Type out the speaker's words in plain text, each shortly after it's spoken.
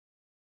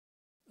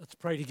Let's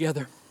pray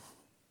together.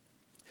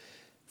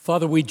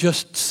 Father, we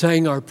just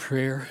sang our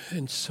prayer,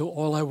 and so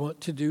all I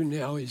want to do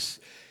now is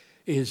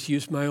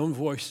use my own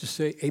voice to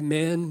say,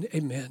 amen,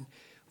 amen.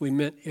 We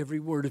meant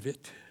every word of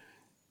it.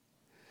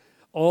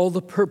 All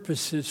the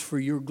purposes for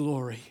your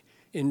glory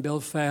in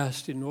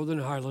Belfast, in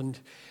Northern Ireland,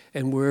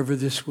 and wherever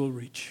this will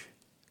reach.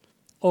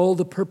 All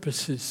the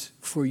purposes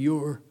for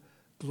your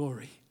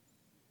glory.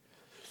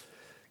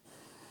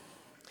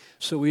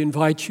 So we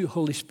invite you,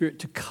 Holy Spirit,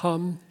 to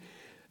come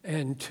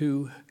and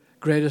to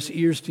grant us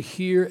ears to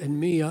hear, and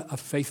me a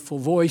faithful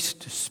voice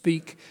to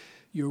speak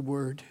your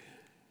word.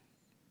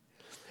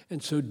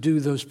 And so do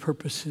those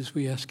purposes,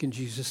 we ask in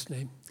Jesus'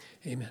 name.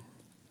 Amen.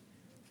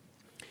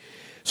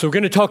 So we're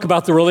going to talk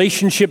about the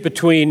relationship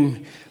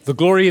between the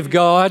glory of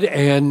God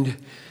and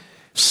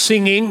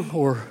singing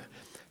or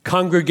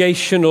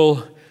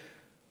congregational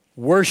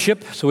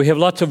worship. So we have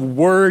lots of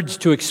words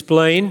to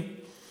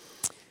explain.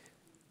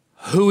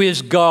 Who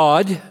is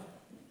God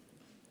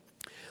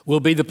will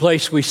be the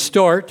place we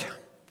start.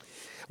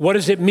 What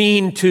does it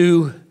mean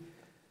to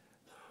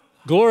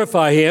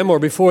glorify Him? Or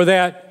before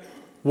that,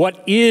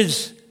 what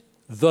is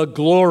the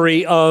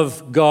glory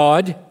of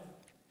God?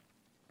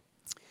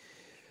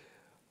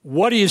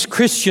 What is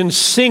Christian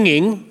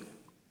singing?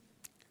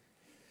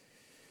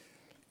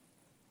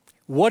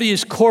 What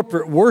is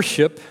corporate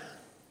worship?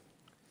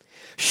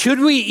 Should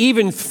we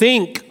even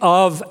think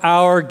of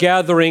our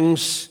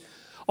gatherings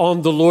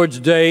on the Lord's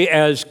Day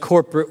as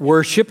corporate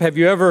worship? Have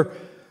you ever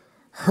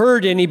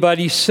heard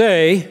anybody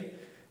say,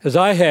 as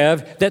I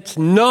have, that's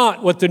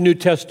not what the New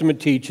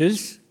Testament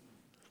teaches?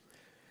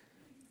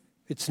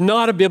 It's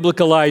not a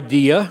biblical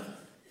idea.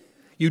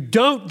 You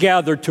don't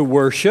gather to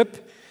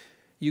worship.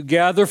 You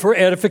gather for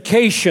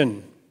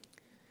edification.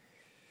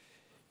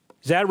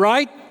 Is that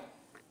right?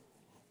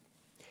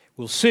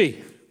 We'll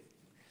see.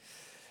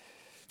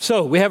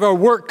 So we have our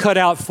work cut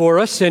out for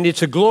us, and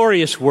it's a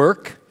glorious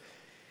work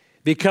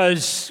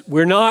because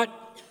we're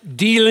not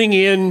dealing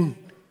in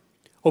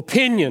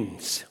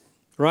opinions,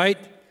 right?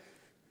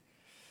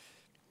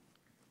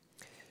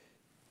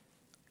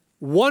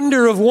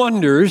 Wonder of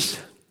wonders,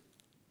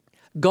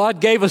 God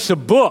gave us a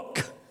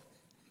book.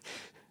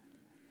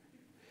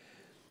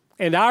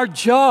 And our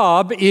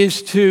job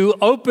is to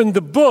open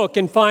the book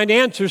and find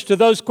answers to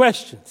those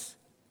questions,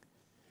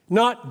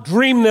 not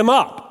dream them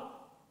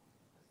up.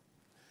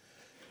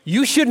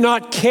 You should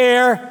not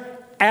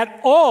care at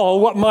all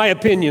what my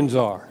opinions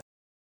are.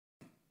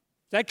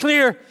 Is that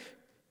clear?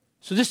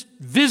 So this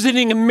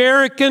visiting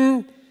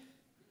American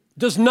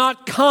does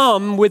not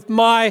come with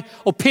my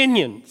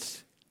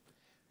opinions.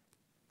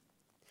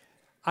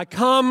 I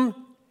come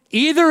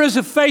either as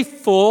a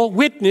faithful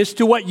witness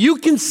to what you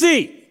can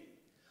see,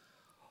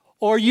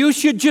 or you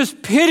should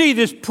just pity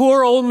this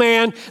poor old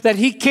man that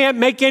he can't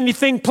make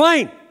anything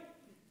plain.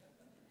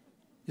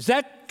 Is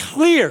that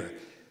clear?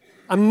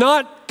 I'm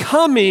not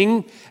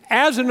coming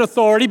as an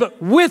authority,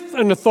 but with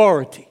an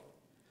authority.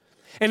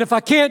 And if I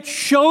can't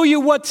show you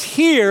what's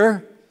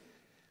here,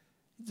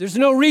 there's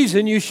no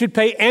reason you should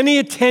pay any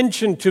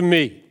attention to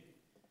me.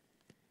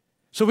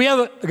 So we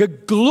have a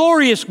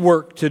glorious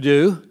work to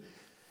do.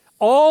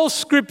 All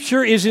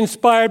Scripture is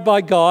inspired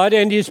by God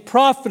and is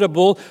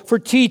profitable for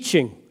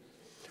teaching,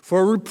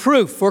 for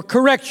reproof, for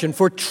correction,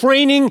 for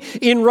training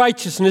in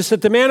righteousness,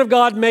 that the man of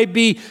God may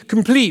be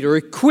complete or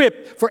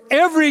equipped for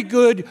every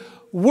good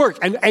work.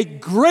 And a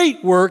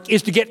great work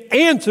is to get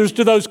answers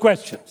to those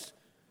questions.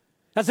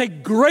 That's a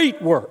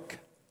great work.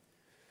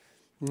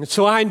 And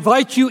so I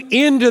invite you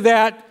into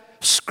that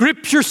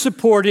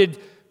Scripture-supported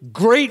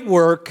great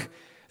work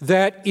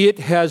that it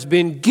has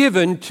been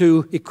given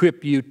to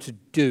equip you to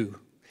do.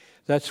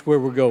 That's where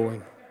we're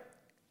going.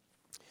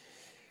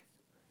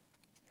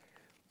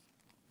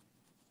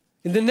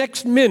 In the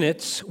next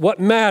minutes, what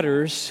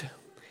matters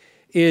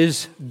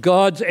is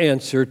God's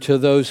answer to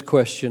those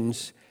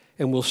questions,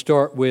 and we'll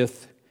start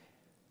with,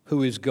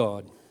 who is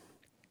God?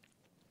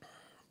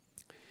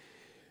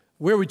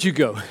 Where would you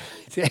go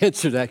to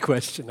answer that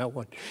question?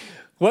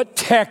 What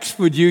text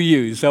would you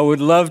use? I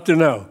would love to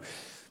know.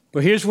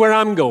 Well, here's where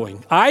I'm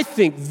going. I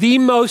think the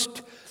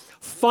most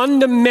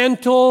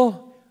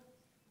fundamental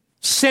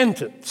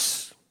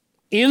sentence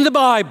in the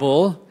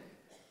Bible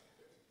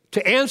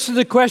to answer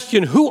the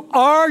question, who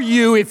are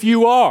you if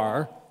you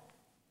are,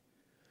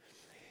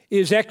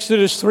 is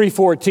Exodus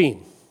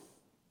 3:14.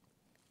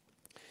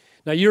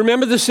 Now you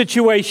remember the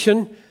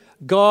situation.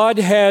 God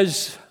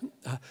has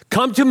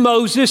come to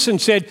Moses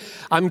and said,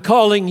 I'm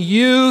calling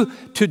you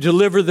to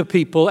deliver the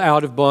people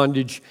out of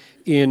bondage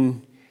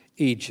in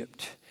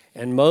Egypt.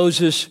 And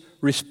Moses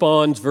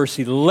responds, verse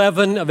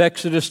 11 of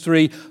Exodus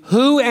 3,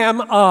 who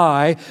am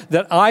I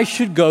that I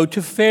should go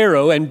to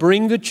Pharaoh and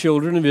bring the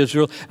children of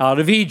Israel out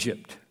of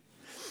Egypt?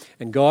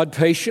 And God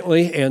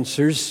patiently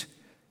answers,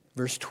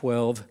 verse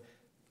 12,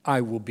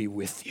 I will be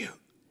with you.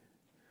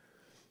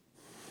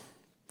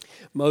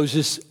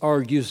 Moses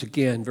argues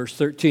again, verse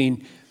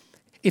 13,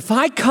 if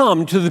I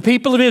come to the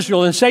people of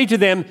Israel and say to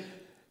them,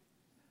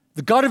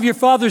 the God of your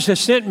fathers has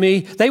sent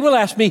me, they will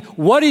ask me,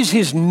 what is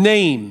his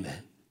name?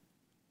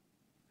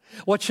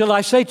 What shall I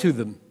say to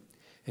them?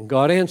 And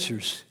God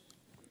answers,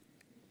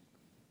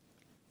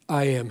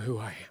 I am who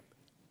I am.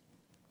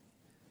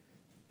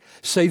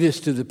 Say this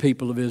to the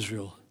people of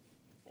Israel,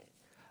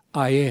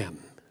 I am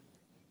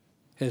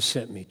has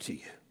sent me to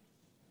you.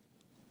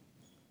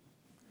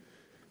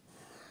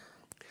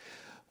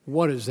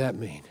 What does that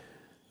mean?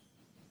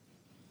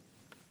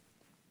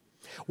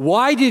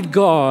 Why did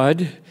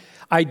God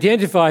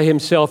identify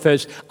himself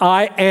as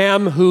I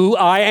am who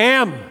I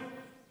am?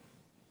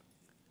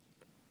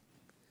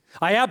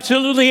 I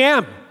absolutely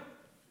am.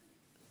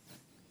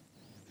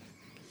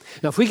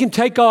 Now, if we can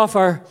take off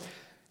our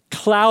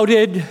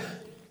clouded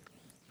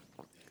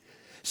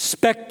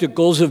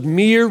spectacles of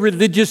mere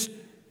religious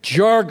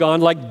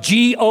jargon like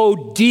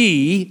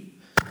G-O-D,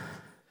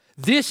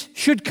 this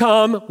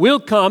will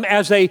come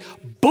as a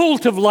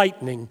bolt of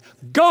lightning.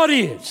 God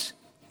is.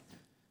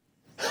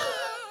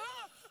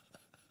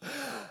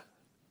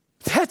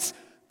 That's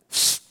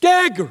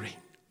staggering.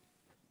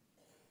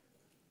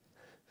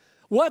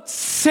 What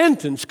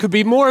sentence could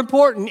be more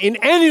important in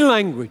any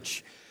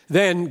language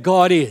than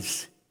God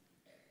is?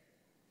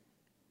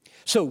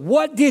 So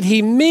what did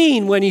he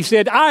mean when he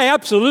said, I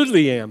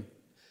absolutely am?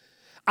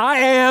 I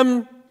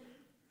am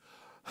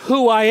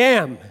who I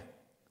am.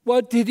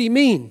 What did he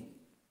mean?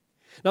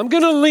 Now, I'm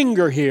going to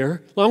linger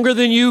here, longer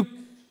than you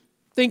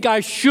think I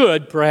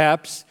should,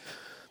 perhaps,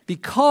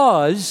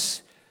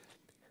 because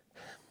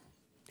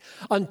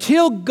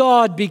until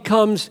God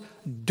becomes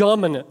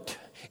dominant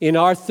in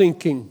our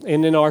thinking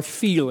and in our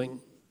feeling,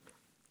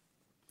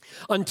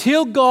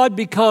 until God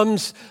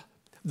becomes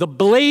the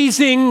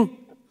blazing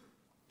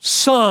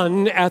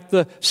sun at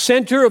the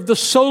center of the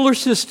solar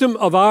system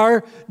of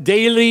our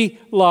daily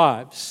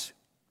lives,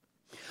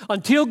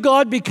 until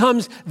God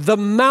becomes the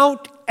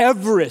Mount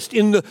Everest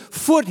in the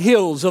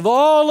foothills of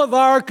all of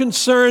our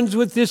concerns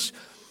with this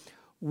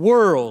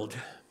world,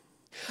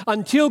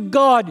 until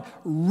God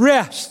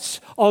rests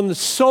on the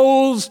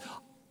souls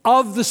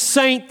of the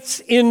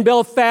saints in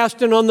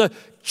Belfast and on the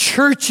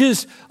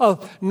churches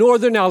of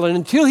Northern Ireland,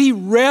 until he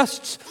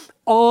rests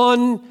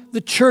on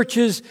the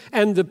churches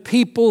and the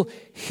people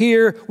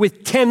here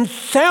with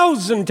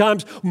 10,000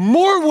 times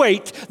more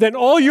weight than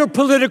all your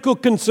political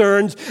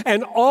concerns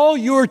and all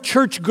your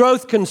church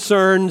growth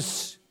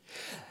concerns,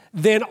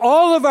 then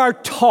all of our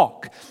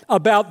talk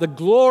about the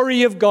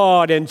glory of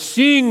God and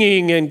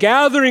singing and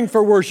gathering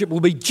for worship will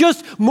be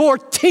just more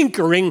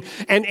tinkering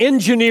and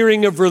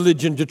engineering of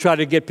religion to try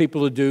to get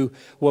people to do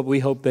what we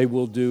hope they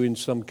will do in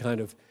some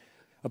kind of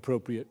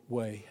appropriate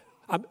way.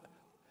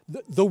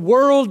 The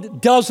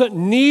world doesn't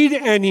need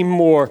any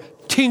more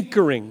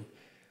tinkering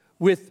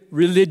with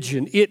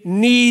religion. It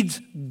needs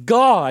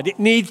God. It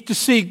needs to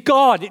see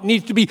God. It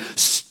needs to be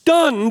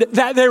stunned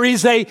that there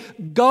is a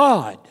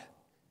God.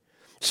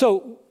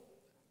 So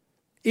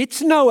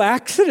it's no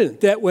accident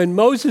that when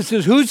Moses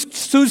says,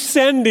 who's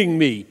sending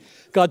me?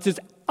 God says,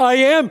 I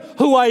am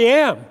who I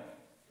am.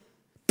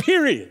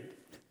 Period.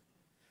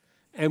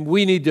 And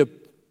we need to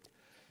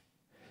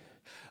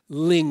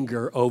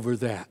linger over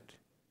that.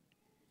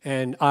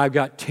 And I've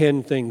got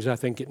 10 things I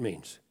think it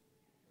means.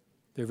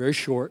 They're very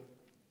short.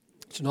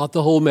 It's not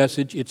the whole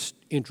message, it's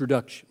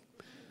introduction.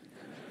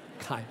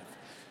 Kind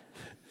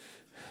of.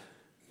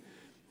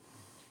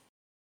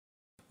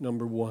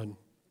 Number one,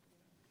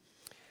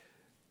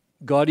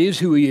 God is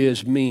who he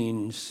is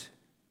means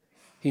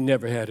he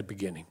never had a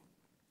beginning.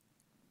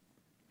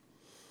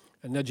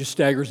 And that just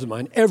staggers the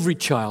mind. Every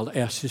child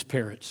asks his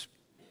parents,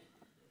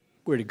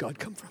 where did God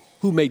come from?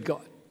 Who made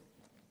God?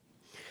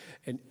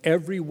 And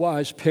every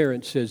wise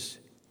parent says,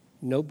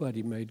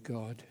 nobody made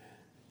God.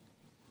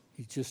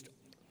 He just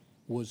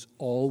was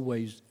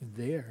always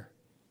there.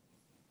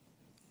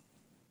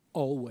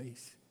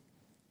 Always.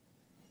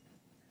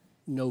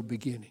 No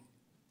beginning.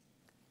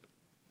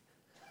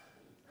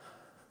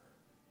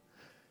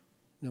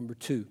 Number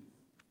two,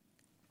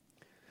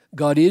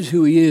 God is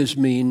who he is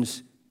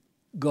means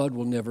God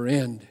will never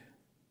end.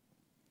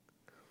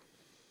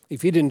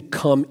 If he didn't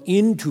come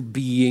into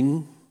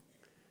being,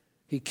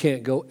 he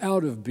can't go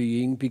out of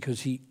being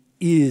because he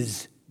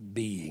is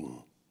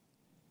being.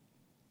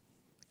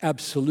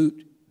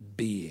 Absolute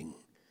being.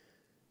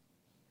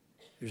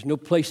 There's no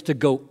place to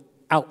go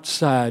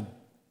outside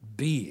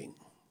being.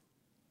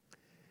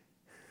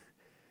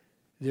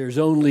 There's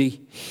only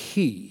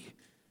he.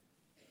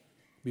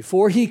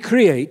 Before he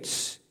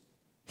creates,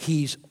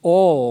 he's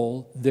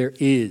all there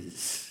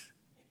is.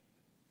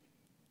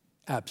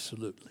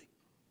 Absolutely.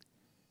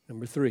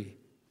 Number three,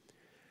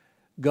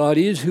 God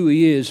is who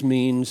he is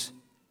means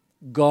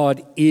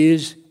God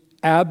is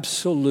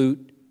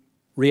absolute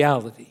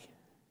reality.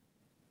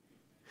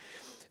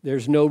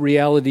 There's no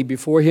reality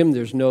before him.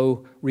 There's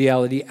no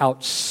reality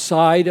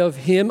outside of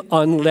him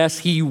unless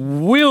he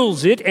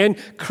wills it and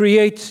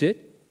creates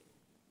it.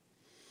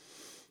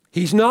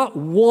 He's not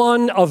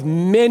one of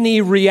many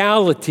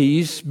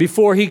realities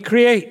before he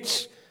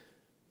creates.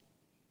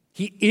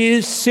 He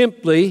is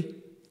simply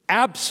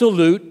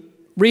absolute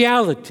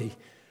reality.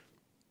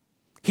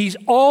 He's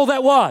all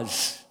that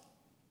was,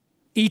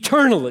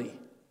 eternally.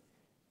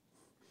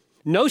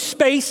 No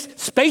space.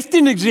 Space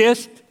didn't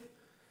exist.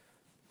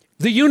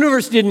 The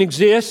universe didn't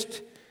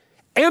exist.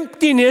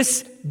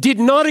 Emptiness did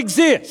not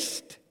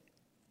exist.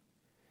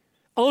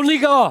 Only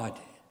God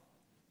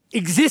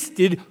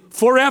existed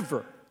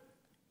forever.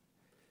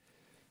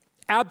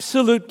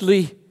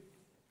 Absolutely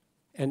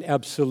and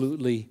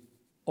absolutely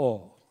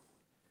all.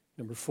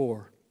 Number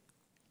 4,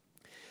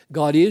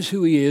 God is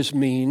who He is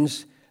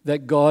means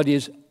that God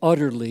is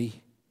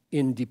utterly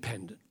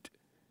independent.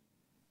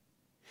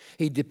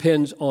 He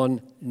depends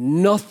on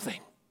nothing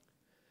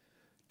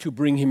to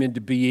bring Him into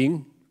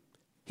being.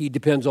 He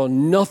depends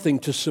on nothing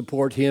to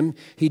support Him.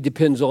 He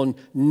depends on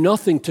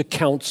nothing to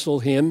counsel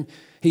Him.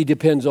 He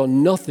depends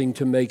on nothing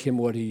to make Him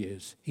what He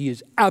is. He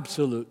is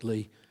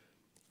absolutely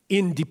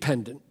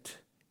independent.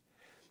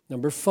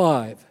 Number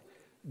 5,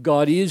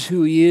 God is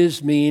who He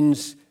is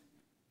means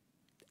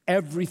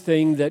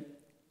everything that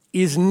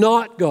is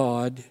not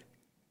God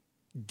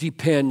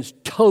depends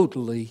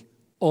totally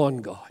on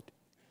God.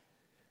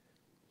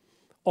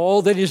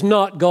 All that is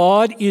not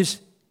God is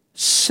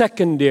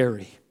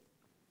secondary,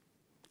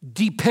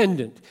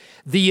 dependent.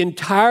 The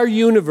entire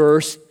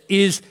universe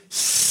is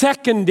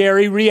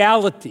secondary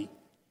reality.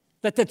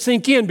 Let that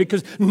sink in,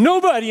 because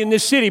nobody in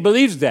this city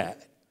believes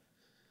that.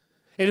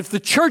 And if the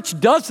church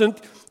doesn't,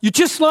 you're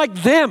just like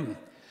them.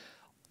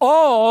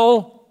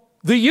 All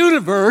the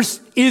universe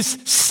is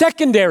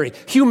secondary.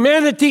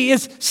 Humanity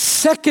is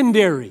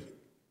secondary.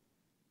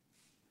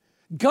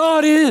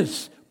 God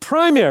is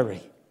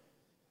primary,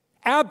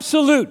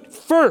 absolute,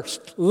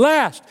 first,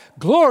 last,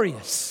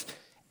 glorious.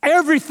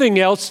 Everything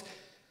else,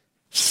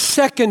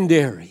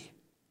 secondary.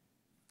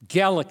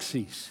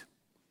 Galaxies.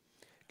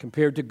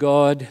 Compared to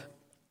God,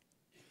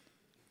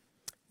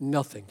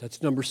 nothing.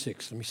 That's number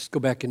 6. Let me just go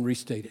back and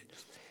restate it.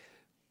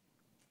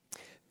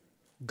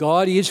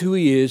 God is who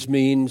He is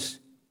means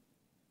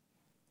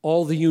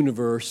all the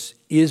universe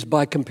is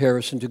by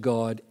comparison to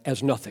God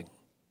as nothing.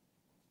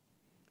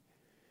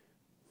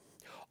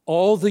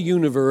 All the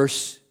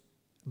universe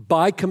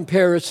by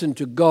comparison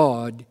to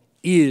God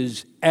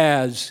is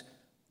as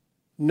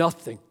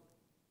nothing.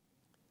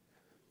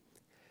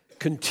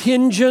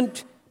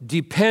 Contingent,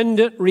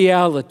 dependent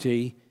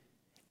reality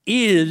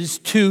is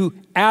to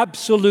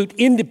absolute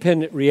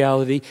independent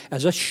reality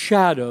as a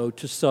shadow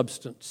to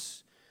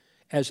substance,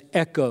 as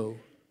echo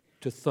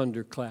to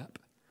thunderclap,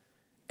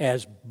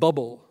 as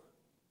bubble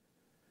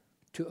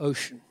to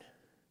ocean.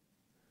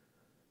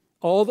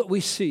 All that we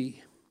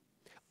see,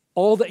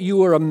 all that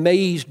you are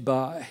amazed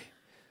by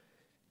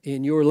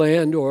in your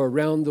land or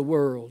around the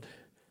world,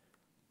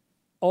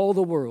 all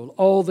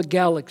the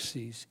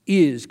galaxies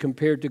is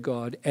compared to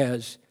God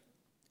as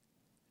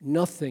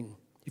nothing.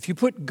 If you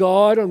put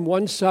God on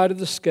one side of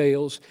the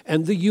scales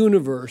and the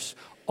universe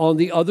on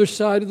the other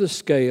side of the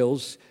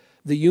scales,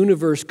 the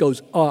universe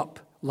goes up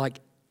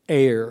like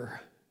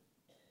air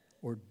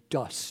or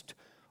dust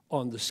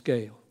on the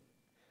scale.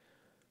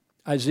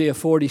 Isaiah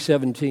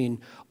 40:17,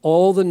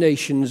 all the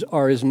nations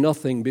are as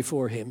nothing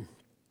before Him.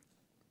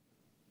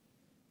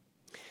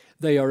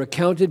 They are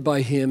accounted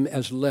by Him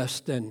as less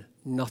than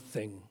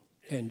nothing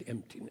and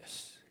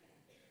emptiness.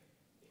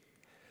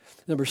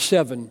 Number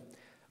 7,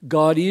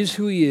 God is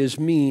who He is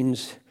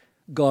means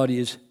God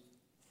is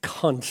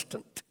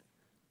constant.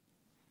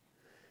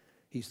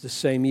 He's the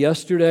same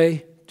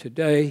yesterday,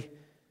 today,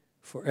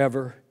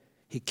 forever.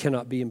 He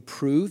cannot be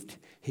improved.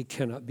 He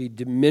cannot be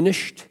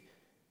diminished.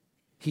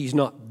 He's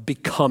not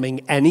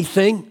becoming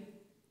anything.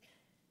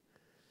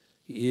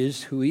 He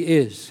is who He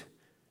is.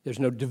 There's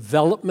no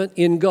development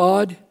in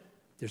God.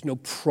 There's no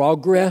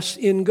progress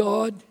in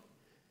God.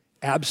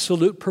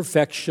 Absolute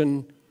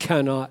perfection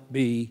cannot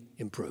be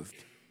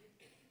improved.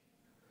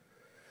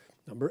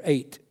 Number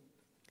 8,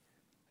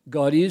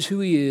 God is who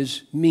He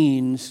is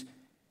means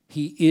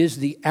He is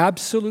the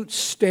absolute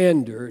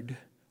standard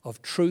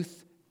of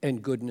truth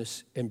and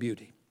goodness and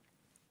beauty.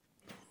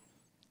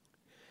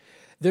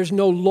 There's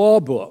no law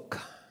book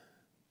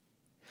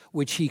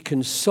which He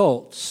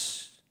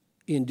consults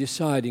in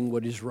deciding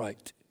what is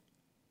right.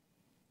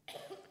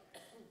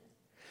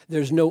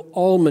 There's no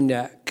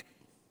almanac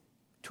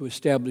to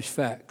establish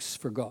facts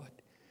for God.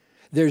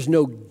 There's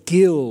no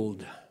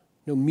guild,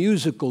 no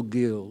musical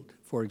guild,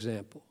 for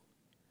example,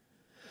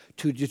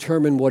 to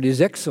determine what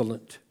is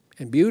excellent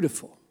and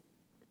beautiful.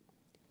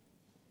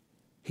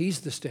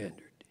 He's the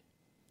standard.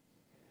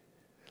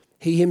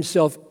 He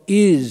Himself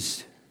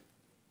is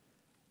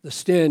the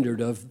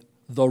standard of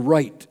the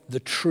right, the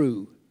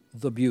true,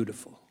 the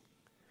beautiful.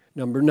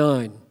 Number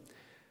 9,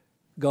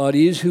 God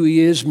is who He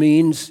is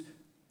means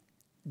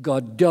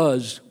God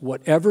does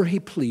whatever He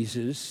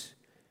pleases,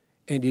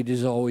 and it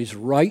is always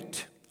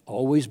right,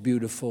 always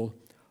beautiful,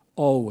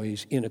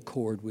 always in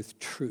accord with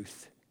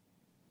truth.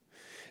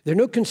 There are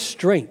no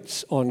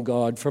constraints on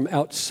God from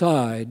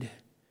outside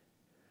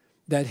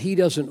that He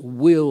doesn't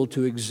will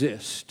to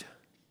exist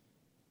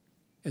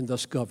and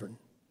thus govern.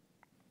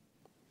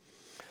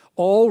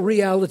 All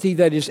reality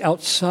that is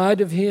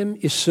outside of Him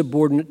is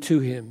subordinate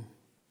to Him.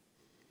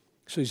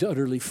 So He's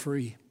utterly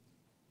free.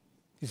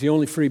 He's the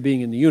only free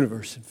being in the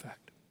universe, in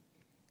fact.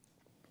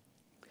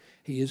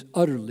 He is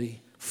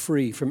utterly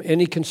free from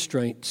any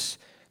constraints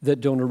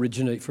that don't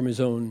originate from his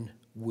own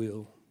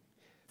will.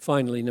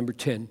 Finally, number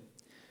 10,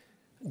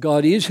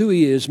 God is who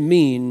he is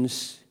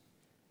means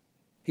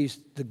he's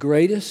the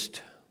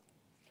greatest,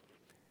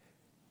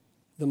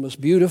 the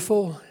most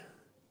beautiful,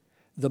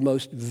 the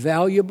most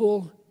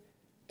valuable,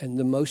 and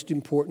the most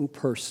important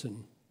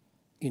person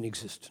in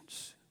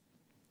existence.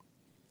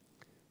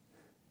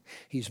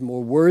 He's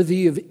more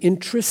worthy of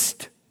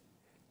interest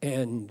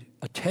and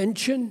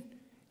attention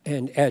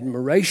and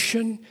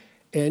admiration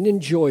and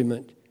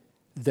enjoyment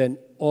than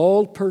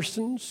all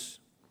persons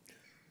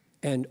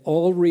and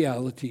all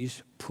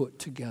realities put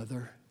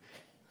together,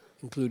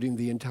 including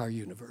the entire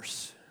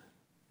universe.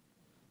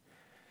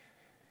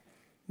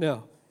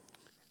 Now,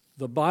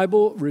 the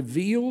Bible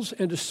reveals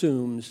and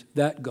assumes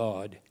that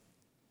God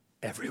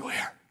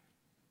everywhere.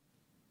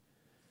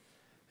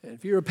 And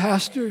if you're a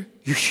pastor,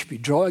 you should be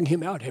drawing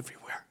him out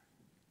everywhere,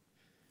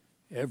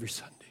 every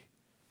Sunday.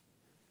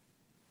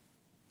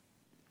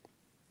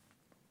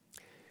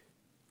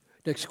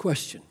 Next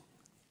question.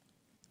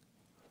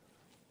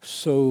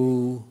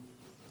 So,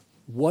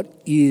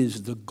 what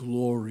is the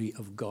glory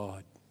of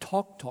God?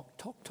 Talk.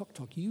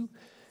 You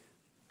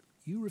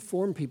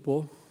Reformed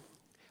people,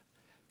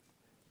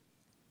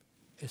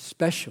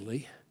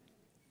 especially,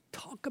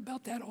 talk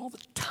about that all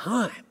the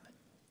time.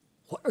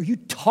 What are you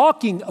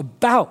talking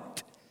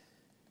about?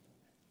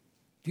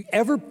 Do you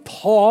ever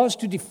pause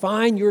to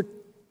define your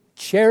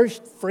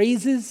cherished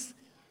phrases?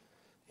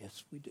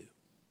 Yes, we do.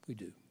 We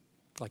do.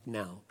 Like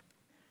now.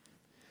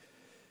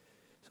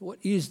 So what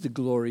is the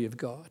glory of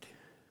God?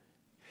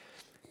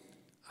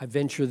 I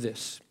venture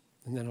this,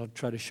 and then I'll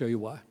try to show you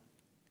why.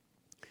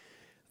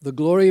 The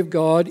glory of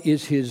God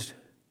is his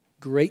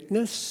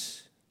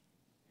greatness,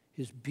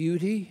 his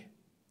beauty,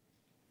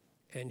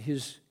 and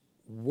his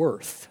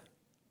worth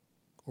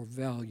or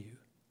value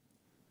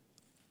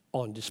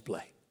on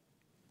display.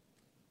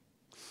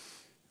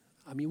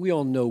 I mean, we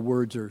all know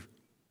words are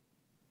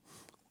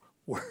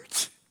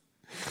words.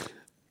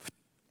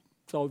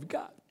 That's all we've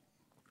got.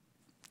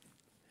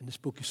 And this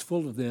book is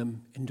full of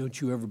them, and don't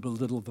you ever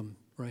belittle them,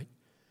 right?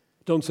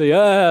 Don't say,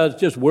 it's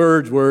just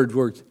words.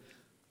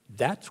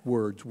 That's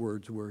words. The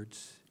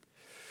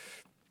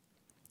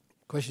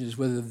question is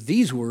whether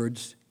these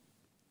words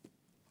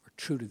are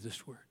true to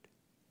this word.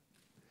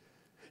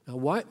 Now,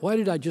 why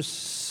did I just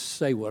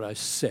say what I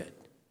said?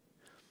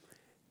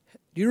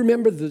 Do you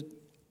remember the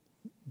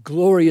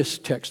glorious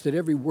text that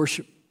every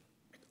worship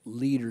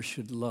leader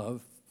should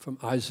love from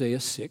Isaiah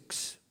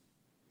 6,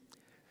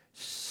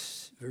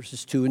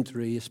 verses 2 and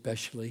 3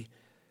 especially?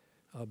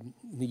 In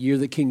the year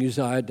that King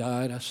Uzziah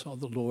died, I saw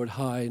the Lord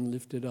high and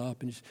lifted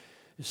up, and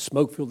his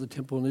smoke filled the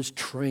temple, and his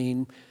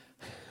train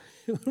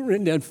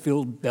ran down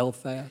filled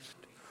Belfast.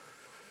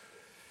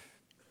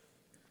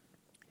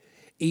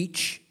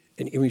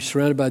 And he was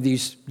surrounded by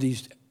these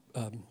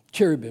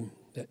cherubim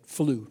that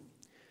flew.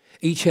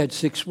 Each had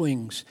 6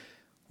 wings.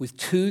 With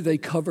 2 they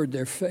covered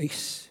their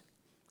face.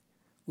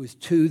 With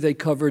 2 they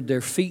covered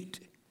their feet.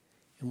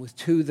 And with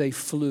 2 they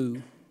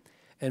flew.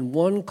 And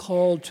one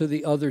called to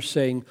the other,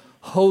 saying,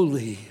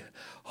 Holy,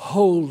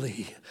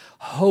 holy,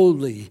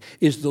 holy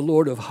is the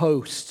Lord of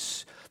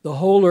hosts. The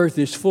whole earth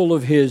is full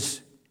of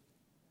his.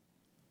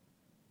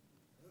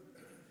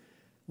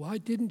 Why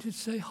didn't it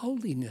say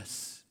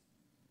holiness?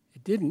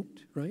 It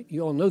didn't, right?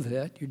 You all know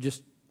that. You're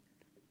just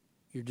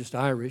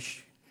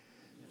Irish.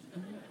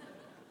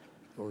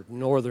 Or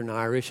Northern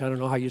Irish. I don't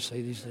know how you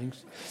say these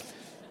things.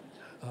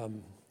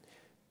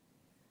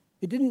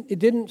 It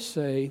didn't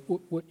say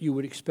what you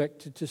would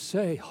expect it to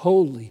say.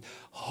 Holy,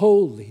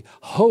 holy,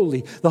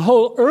 holy. The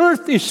whole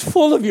earth is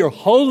full of your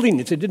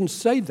holiness. It didn't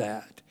say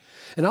that.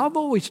 And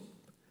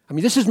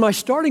this is my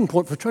starting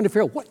point for trying to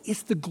figure out what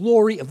is the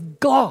glory of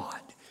God.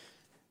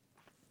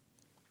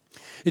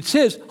 It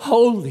says,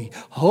 holy,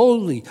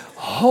 holy,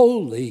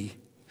 holy.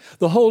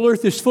 The whole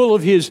earth is full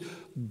of his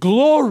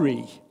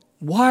glory.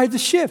 Why the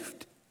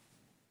shift?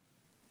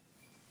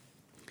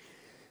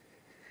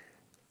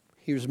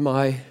 Here's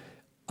my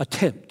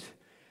attempt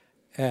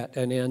at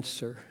an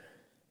answer.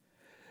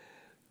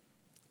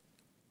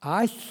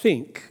 I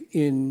think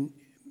in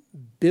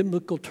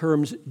biblical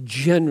terms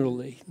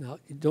generally, now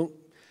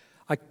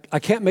I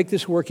can't make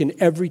this work in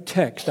every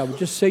text. I would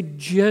just say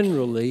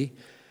generally,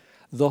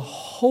 the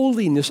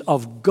holiness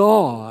of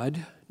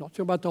God, not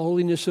talking about the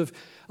holiness of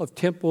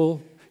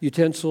temple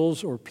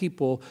utensils or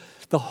people,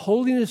 the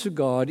holiness of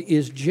God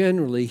is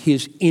generally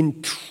his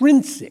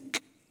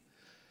intrinsic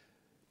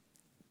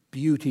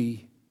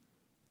beauty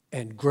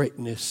and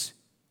greatness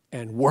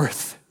and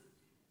worth.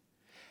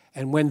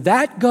 And when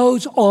that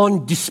goes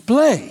on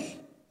display,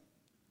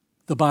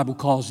 the Bible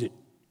calls it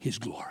his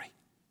glory.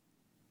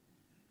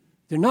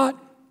 They're not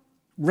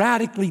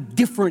radically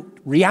different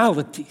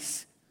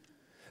realities.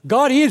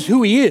 God is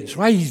who he is,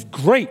 right? He's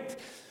great.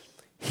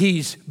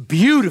 He's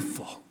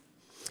beautiful.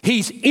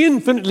 He's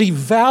infinitely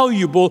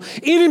valuable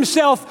in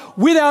himself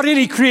without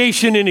any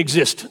creation in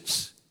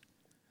existence.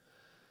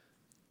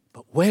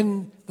 But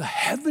when the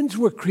heavens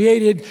were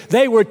created,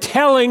 they were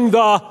telling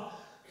the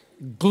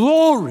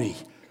glory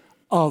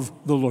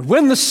of the Lord.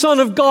 When the Son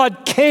of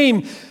God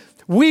came,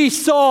 We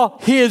saw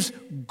his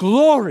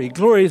glory.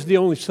 Glory is the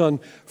only Son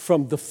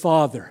from the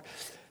Father.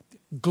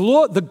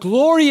 The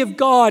glory of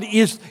God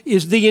is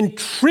the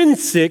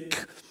intrinsic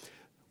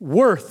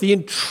worth, the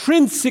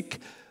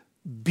intrinsic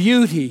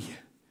beauty,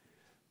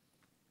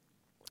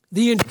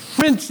 the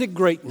intrinsic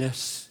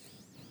greatness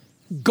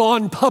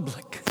gone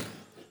public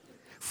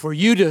for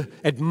you to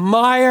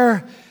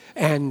admire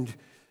and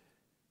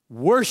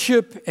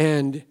worship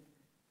and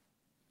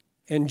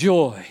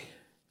enjoy.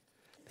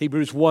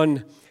 Hebrews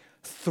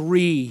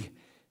 1:3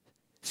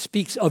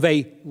 speaks of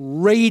a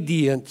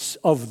radiance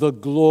of the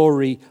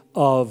glory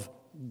of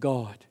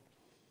God.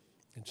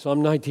 And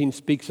Psalm 19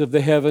 speaks of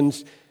the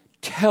heavens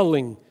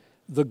telling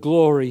the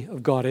glory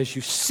of God as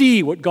you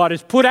see what God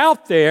has put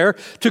out there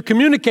to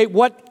communicate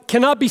what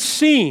cannot be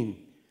seen.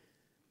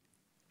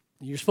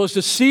 You're supposed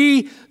to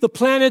see the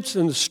planets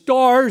and the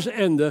stars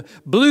and the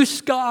blue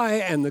sky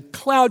and the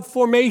cloud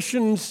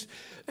formations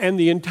and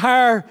the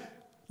entire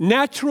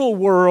natural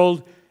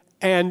world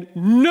and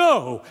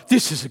know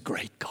this is a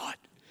great God.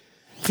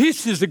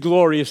 This is a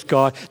glorious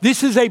God.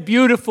 This is a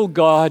beautiful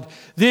God.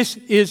 This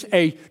is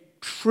a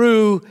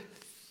true,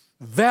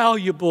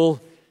 valuable,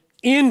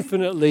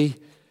 infinitely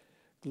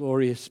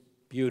glorious,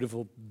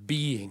 beautiful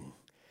being.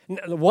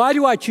 Now, why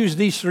do I choose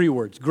these three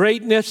words?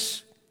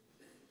 Greatness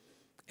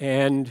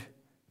and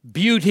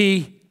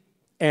beauty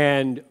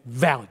and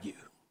value.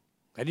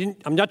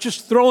 I'm not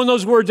just throwing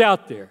those words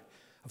out there.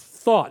 I've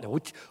thought,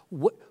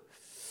 what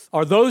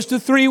are those the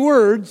three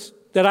words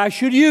that I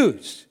should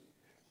use?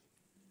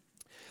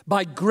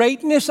 By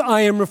greatness,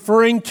 I am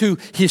referring to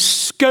his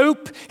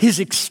scope, his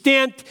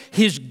extent,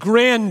 his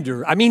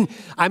grandeur.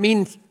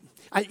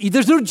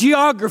 There's no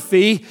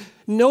geography,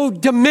 no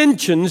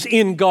dimensions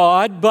in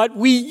God, but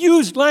we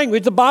use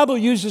language, the Bible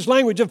uses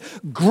language of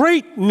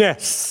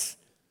greatness.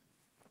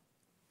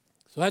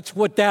 So that's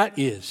what that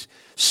is.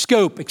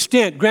 Scope,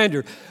 extent,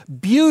 grandeur,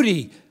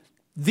 beauty,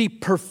 the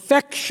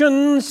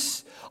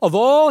perfections of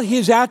all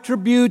his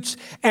attributes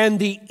and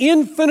the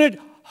infinite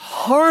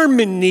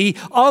harmony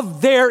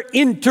of their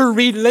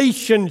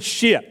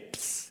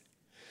interrelationships.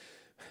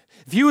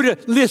 If you were to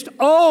list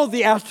all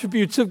the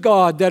attributes of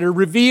God that are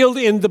revealed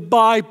in the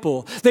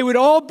Bible, they would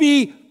all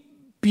be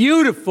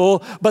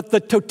beautiful, but the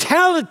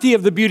totality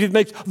of the beauty that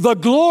makes the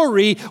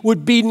glory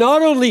would be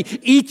not only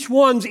each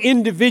one's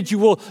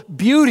individual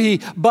beauty,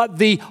 but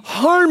the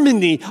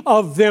harmony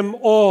of them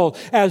all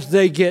as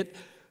they get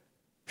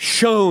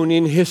shown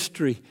in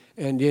history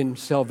and in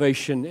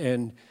salvation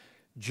and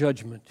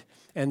judgment.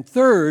 And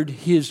third,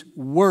 his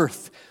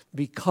worth,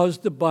 because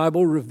the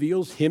Bible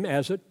reveals him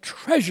as a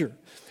treasure,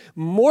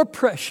 more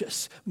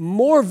precious,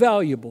 more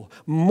valuable,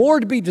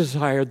 more to be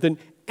desired than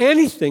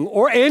anything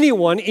or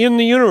anyone in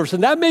the universe.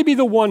 And that may be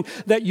the one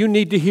that you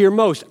need to hear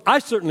most. I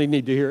certainly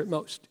need to hear it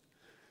most.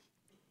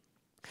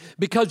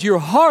 Because your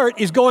heart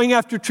is going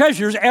after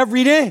treasures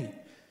every day.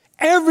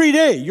 Every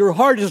day, your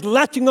heart is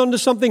latching onto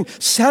something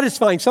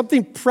satisfying,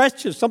 something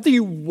precious, something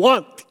you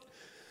want.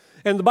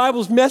 And the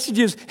Bible's message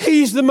is,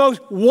 he's the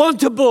most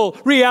wantable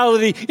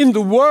reality in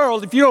the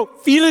world. If you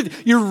don't feel it,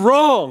 you're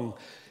wrong.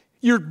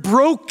 You're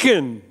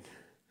broken.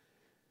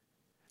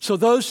 So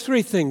those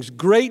three things,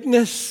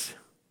 greatness,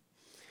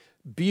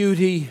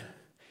 beauty,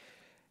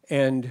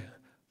 and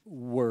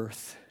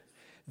worth.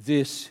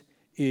 This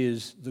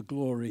is the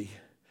glory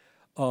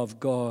of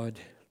God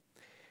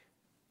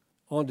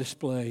on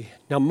display.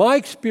 Now, my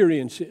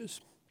experience is,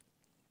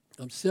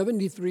 I'm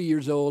 73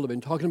 years old. I've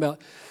been talking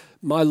about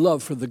my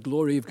love for the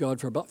glory of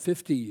God for about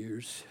 50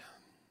 years.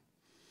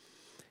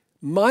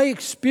 My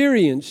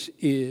experience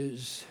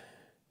is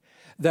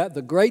that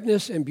the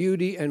greatness and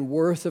beauty and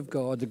worth of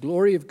God, the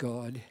glory of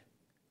God,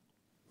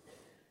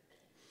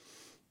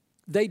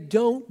 they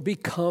don't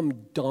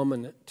become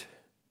dominant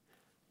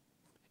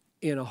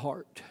in a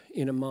heart,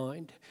 in a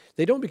mind.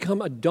 They don't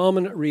become a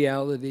dominant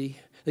reality.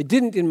 They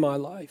didn't in my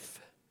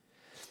life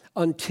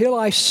until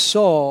I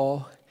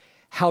saw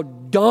how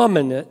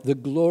dominant the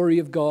glory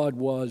of God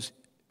was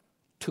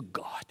to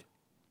God.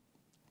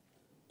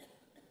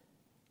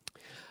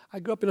 I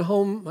grew up in a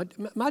home,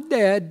 my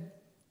dad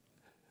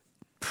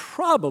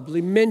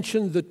probably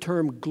mentioned the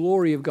term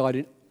glory of God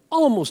in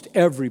almost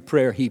every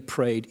prayer he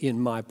prayed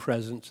in my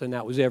presence, and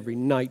that was every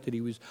night that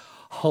he was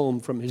home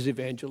from his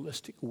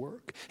evangelistic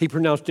work. He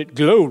pronounced it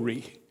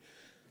glory,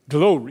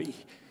 glory.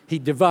 He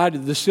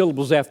divided the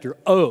syllables after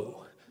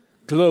O,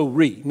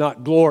 glory,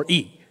 not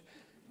glory.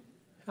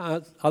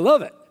 I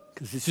love it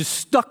because it's just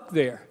stuck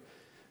there.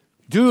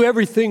 Do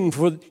everything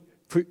for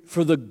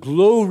the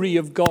glory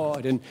of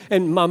God.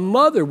 And my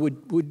mother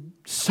would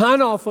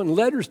sign off on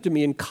letters to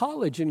me in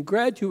college and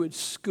graduate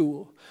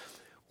school.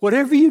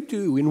 Whatever you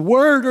do, in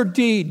word or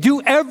deed,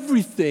 do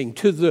everything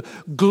to the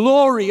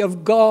glory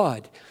of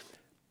God.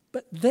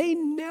 But they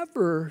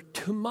never,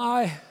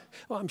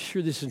 I'm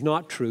sure this is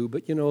not true,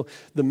 but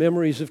the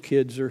memories of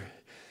kids are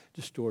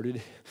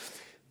distorted.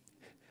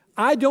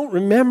 I don't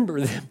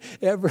remember them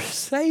ever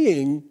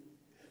saying,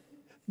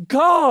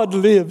 God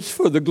lives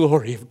for the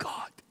glory of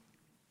God.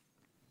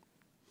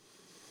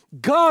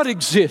 God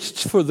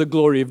exists for the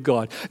glory of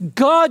God.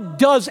 God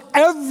does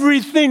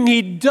everything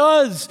He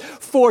does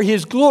for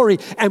His glory.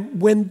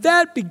 And when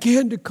that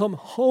began to come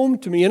home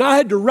to me, and I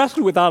had to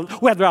wrestle with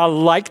whether I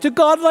liked a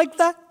God like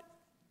that,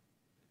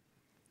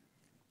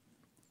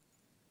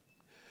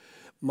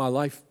 my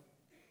life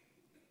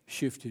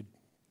shifted.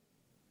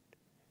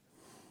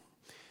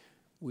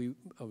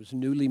 I was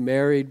newly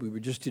married. We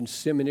were just in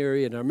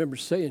seminary, and I remember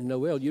saying,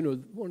 Noel,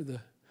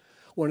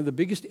 one of the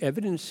biggest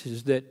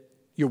evidences that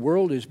your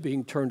world is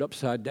being turned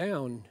upside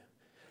down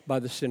by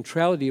the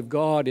centrality of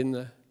God in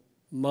the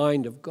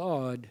mind of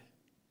God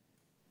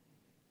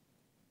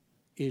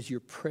is your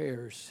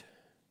prayers.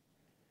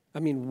 I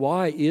mean,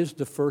 why is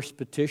the first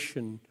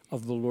petition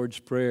of the Lord's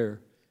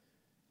Prayer,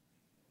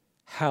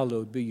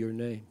 hallowed be your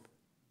name?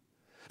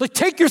 Like,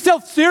 take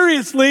yourself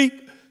seriously.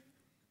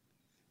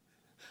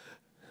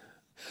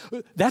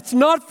 That's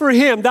not for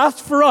Him,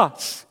 that's for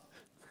us.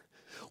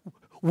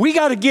 We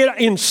got to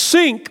get in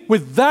sync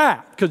with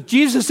that, because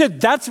Jesus said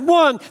that's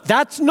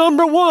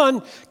number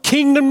one,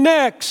 kingdom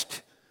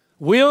next,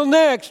 will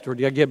next. Or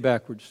did I get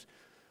backwards?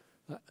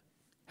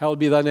 Hallowed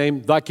be thy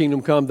name, thy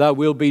kingdom come, thy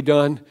will be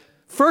done.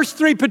 First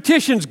three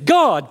petitions,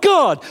 God,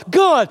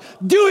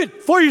 do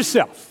it for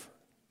yourself.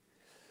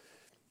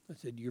 I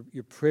said,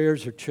 your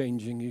prayers are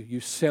changing. You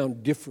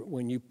sound different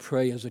when you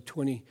pray as a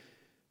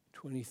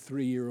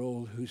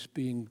 23-year-old who's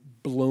being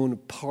blown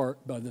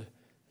apart by the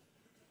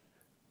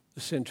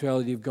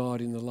centrality of God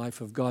in the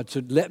life of God.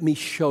 So let me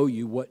show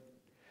you what,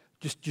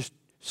 just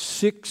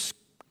 6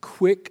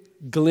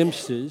 quick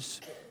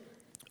glimpses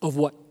of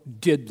what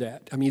did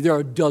that. I mean, there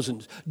are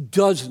dozens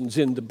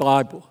in the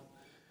Bible.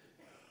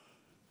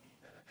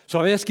 So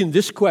I'm asking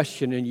this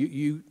question, and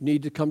you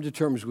need to come to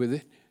terms with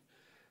it.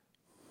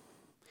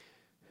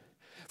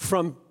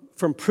 From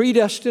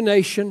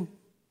predestination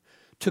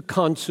to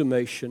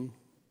consummation,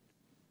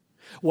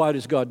 why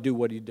does God do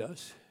what He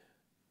does?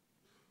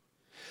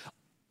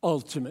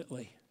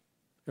 Ultimately,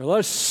 there are a lot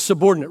of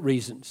subordinate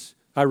reasons.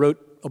 I wrote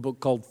a book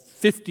called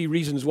 50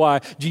 Reasons Why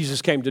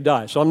Jesus Came to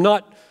Die. So I'm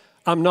not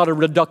a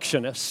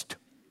reductionist.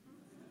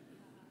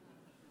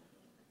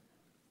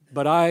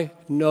 But I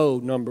know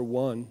number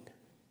one,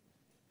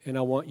 and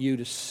I want you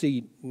to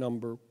see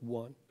number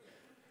one.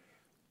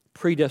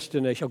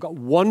 Predestination. I've got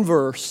one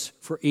verse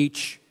for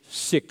each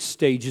 6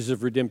 stages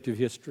of redemptive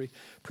history.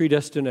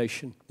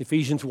 Predestination.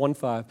 Ephesians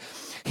 1:5.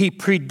 He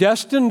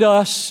predestined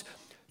us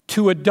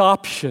to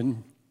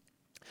adoption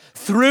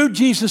through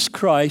Jesus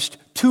Christ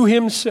to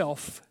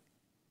Himself,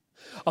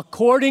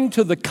 according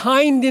to the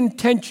kind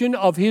intention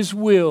of His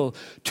will,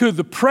 to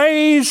the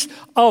praise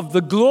of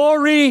the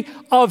glory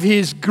of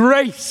His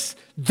grace.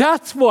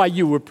 That's why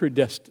you were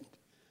predestined.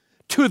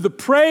 To the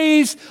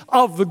praise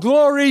of the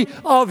glory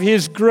of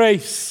His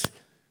grace.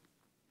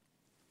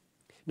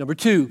 Number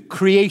 2,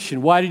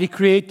 creation. Why did He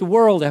create the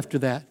world after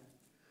that?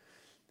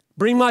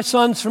 Bring my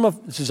sons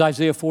this is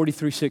Isaiah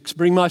 43:6.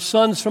 Bring my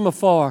sons from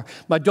afar,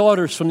 my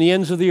daughters from the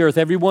ends of the earth,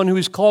 everyone who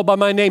is called by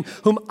my name,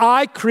 whom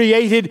I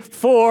created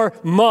for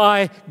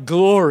my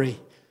glory.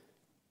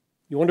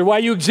 You wonder why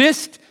you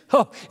exist?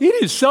 Oh,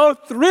 it is so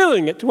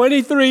thrilling at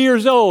 23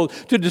 years old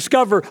to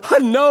discover, I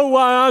know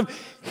why I'm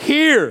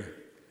here.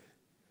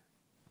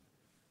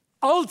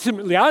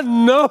 Ultimately, I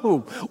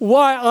know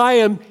why I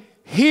am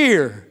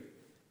here.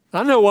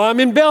 I know why I'm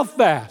in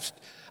Belfast.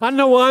 I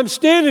know why I'm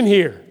standing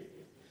here.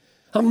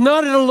 I'm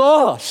not at a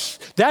loss.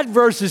 That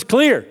verse is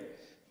clear.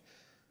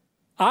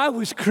 I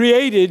was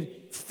created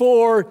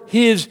for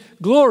His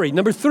glory.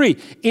 Number 3,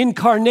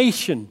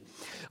 incarnation.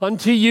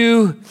 Unto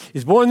you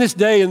is born this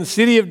day in the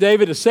city of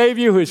David a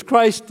Savior who is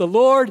Christ the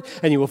Lord,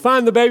 and you will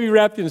find the baby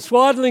wrapped in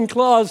swaddling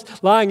cloths,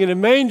 lying in a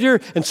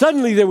manger. And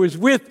suddenly there was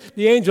with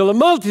the angel a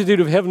multitude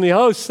of heavenly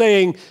hosts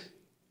saying,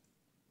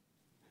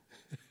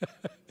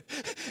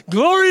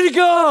 glory to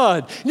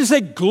God. You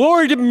say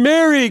glory to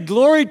Mary,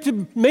 glory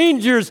to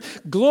mangers,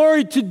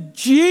 glory to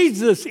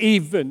Jesus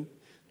even.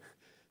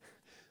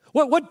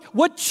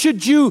 What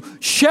should you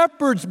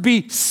shepherds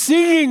be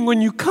singing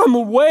when you come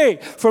away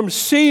from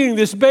seeing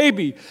this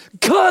baby?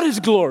 God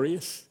is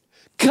glorious.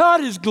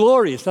 God is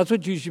glorious. That's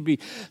what you should be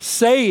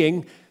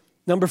saying.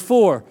 Number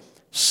 4,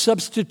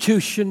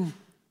 substitution.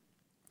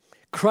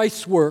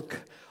 Christ's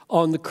work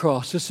on the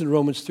cross. This is in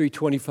Romans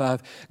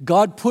 3:25.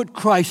 God put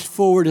Christ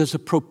forward as a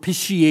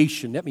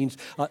propitiation. That means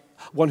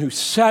one who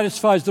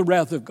satisfies the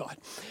wrath of God.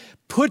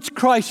 Puts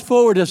Christ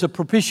forward as a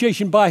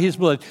propitiation by His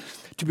blood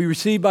to be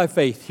received by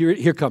faith.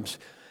 Here comes.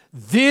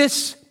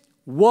 This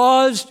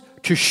was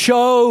to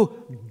show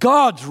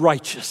God's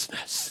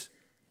righteousness.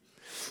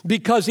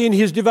 Because in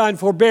His divine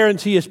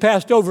forbearance He has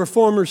passed over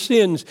former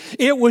sins.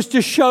 It was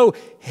to show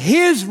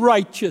His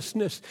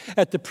righteousness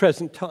at the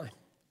present time,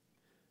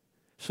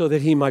 so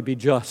that He might be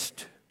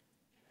just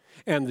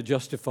and the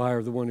justifier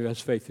of the one who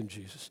has faith in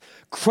Jesus.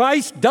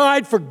 Christ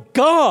died for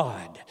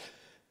God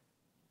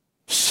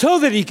so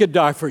that He could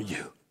die for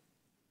you.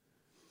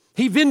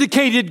 He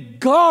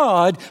vindicated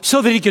God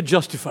so that He could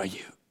justify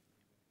you.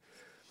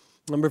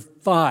 Number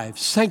 5,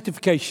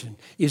 sanctification.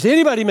 Is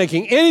anybody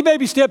making any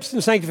baby steps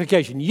in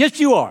sanctification? Yes,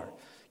 you are.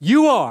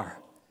 You are.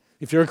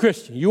 If you're a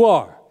Christian, you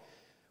are.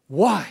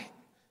 Why?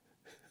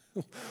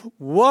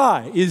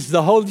 Why is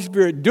the Holy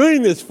Spirit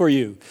doing this for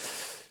you?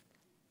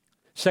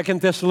 2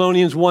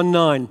 Thessalonians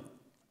 1:9.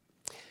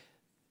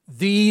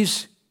 I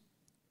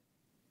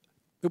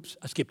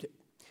skipped it.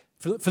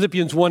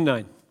 Philippians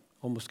 1:9.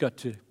 Almost got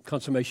to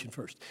consummation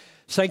first.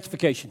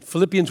 Sanctification.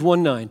 Philippians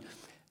 1:9.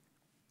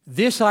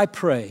 This I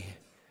pray,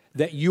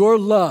 that your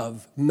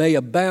love may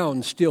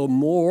abound still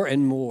more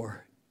and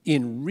more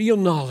in real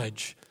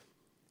knowledge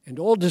and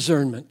all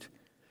discernment,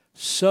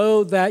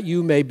 so that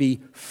you may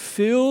be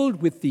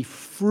filled with the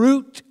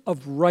fruit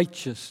of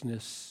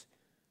righteousness,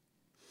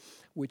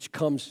 which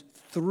comes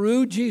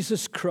through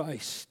Jesus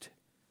Christ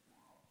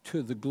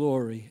to the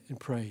glory and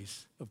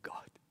praise of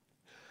God.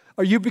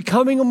 Are you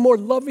becoming a more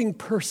loving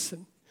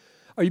person?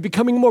 Are you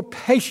becoming a more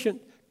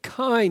patient,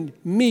 kind,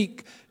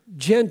 meek,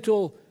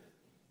 gentle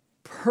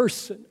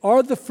person?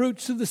 Are the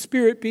fruits of the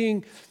Spirit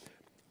being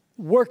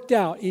worked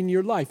out in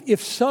your life?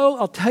 If so,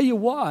 I'll tell you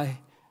why.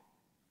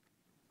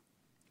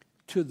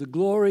 To the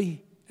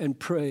glory and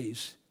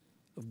praise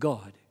of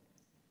God.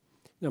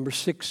 Number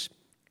 6,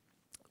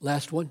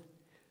 last one.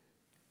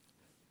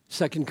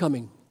 Second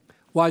coming.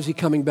 Why is he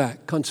coming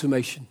back?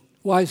 Consummation.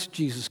 Why is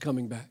Jesus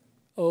coming back?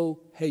 Oh,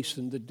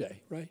 hasten the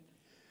day, right?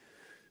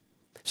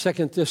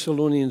 2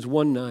 Thessalonians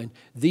 1:9.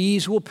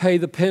 These will pay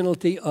the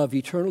penalty of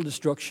eternal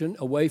destruction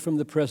away from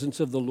the presence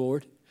of the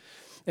Lord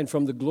and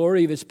from the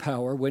glory of his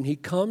power when he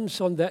comes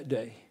on that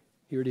day.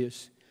 Here it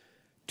is.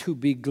 To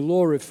be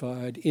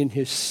glorified in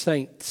his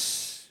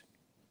saints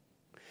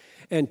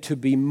and to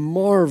be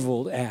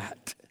marveled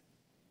at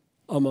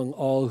among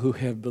all who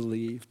have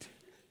believed.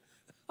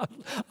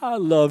 I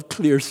love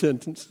clear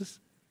sentences.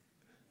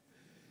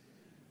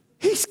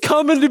 He's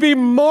coming to be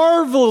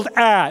marveled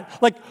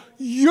at. Like,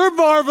 you're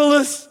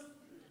marvelous.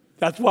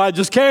 That's why I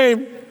just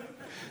came.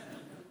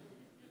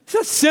 It's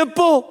that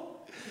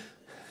simple.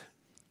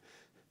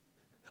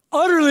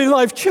 Utterly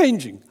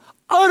life-changing.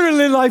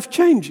 Utterly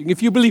life-changing.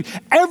 If you believe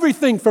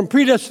everything from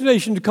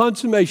predestination to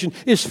consummation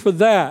is for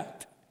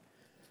that.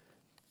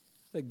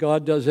 That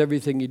God does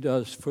everything he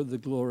does for the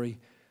glory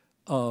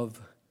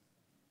of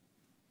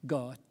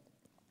God.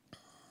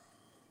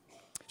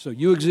 So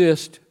you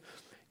exist.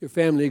 Your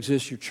family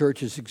exists. Your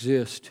churches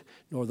exist.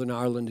 Northern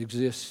Ireland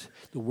exists.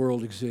 The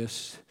world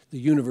exists. The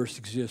universe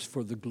exists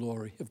for the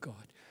glory of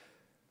God.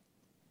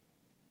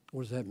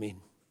 What does that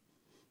mean?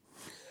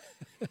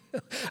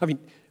 I mean,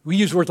 we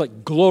use words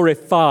like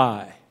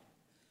glorify,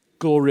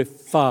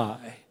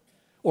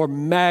 or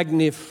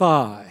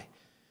magnify.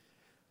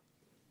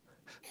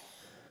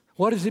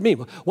 What does it mean?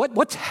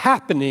 What's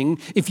happening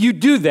if you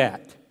do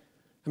that?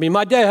 I mean,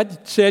 my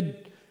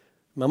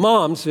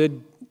mom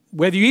said,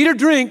 whether you eat or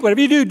drink,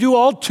 whatever you do, do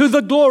all to the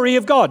glory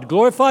of God.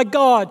 Glorify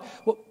God.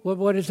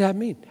 What does that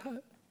mean?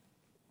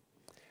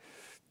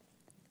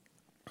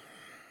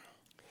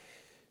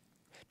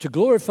 To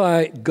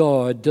glorify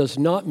God does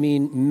not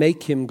mean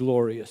make him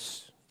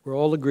glorious. We're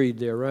all agreed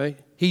there, right?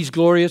 He's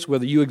glorious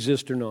whether you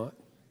exist or not.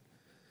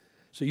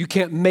 So you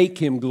can't make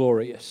him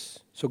glorious.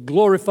 So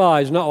glorify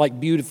is not like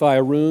beautify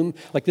a room.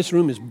 Like this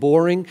room is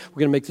boring. We're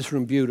going to make this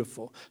room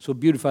beautiful. So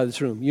beautify this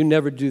room. You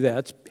never do that.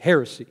 It's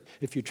heresy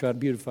if you try to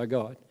beautify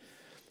God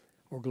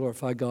or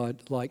glorify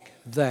God like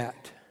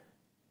that.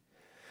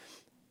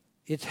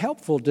 It's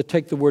helpful to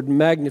take the word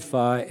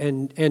magnify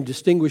and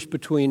distinguish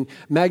between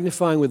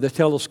magnifying with a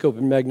telescope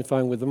and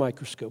magnifying with a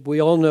microscope.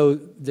 We all know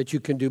that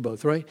you can do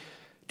both, right?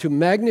 To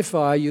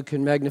magnify, you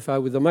can magnify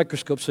with a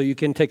microscope, so you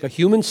can take a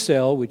human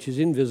cell, which is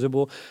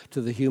invisible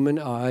to the human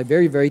eye,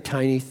 very, very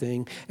tiny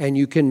thing, and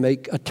you can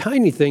make a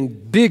tiny thing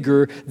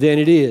bigger than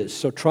it is.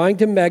 So trying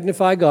to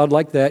magnify God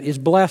like that is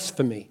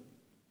blasphemy,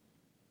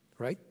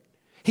 right?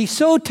 He's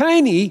so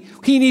tiny,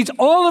 he needs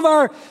all of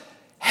our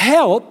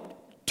help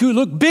to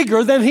look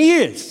bigger than he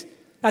is.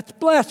 That's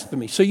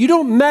blasphemy. So you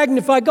don't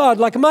magnify God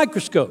like a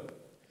microscope.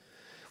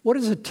 What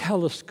does a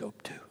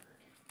telescope do?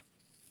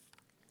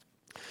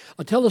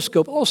 A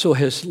telescope also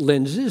has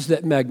lenses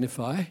that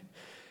magnify,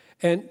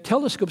 and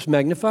telescopes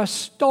magnify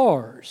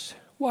stars.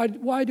 Why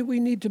do we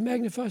need to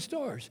magnify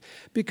stars?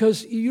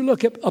 Because you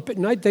look up at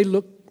night, they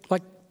look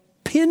like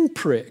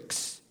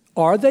pinpricks.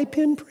 Are they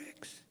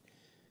pinpricks?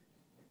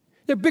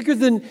 They're bigger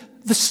than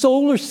the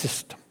solar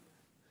system,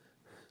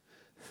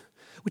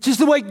 which is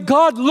the way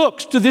God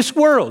looks to this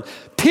world.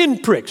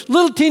 Pinpricks,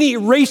 little teeny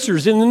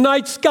erasers in the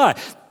night sky.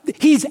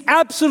 He's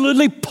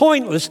absolutely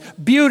pointless,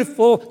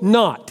 beautiful,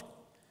 not.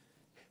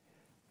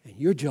 And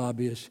your job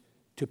is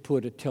to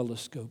put a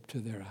telescope to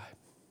their eye.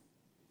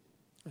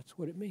 That's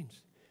what it means.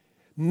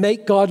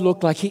 Make God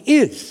look like he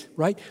is,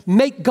 right?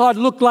 Make God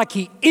look like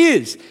he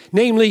is,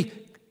 namely,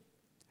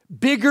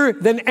 bigger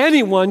than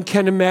anyone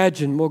can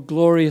imagine, more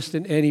glorious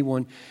than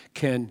anyone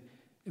can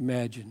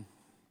imagine.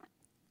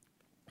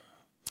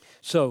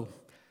 So,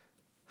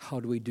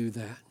 how do we do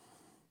that?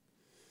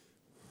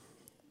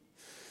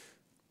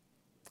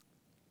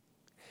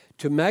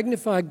 To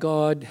magnify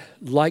God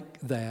like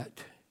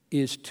that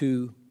is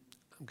to,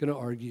 I'm going to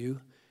argue,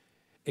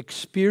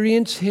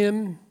 experience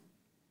him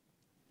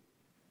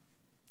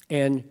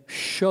and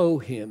show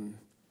him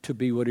to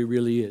be what he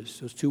really is.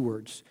 Those two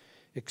words.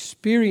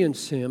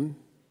 Experience him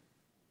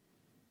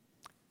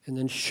and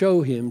then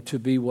show him to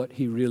be what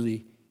he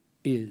really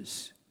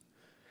is.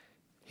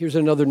 Here's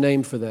another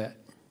name for that.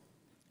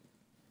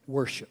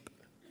 Worship.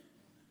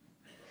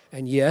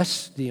 And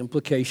yes, the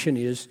implication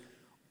is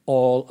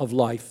all of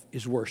life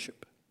is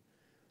worship,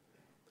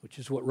 which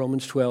is what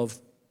Romans 12,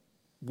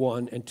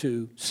 1 and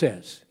 2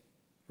 says,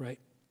 right?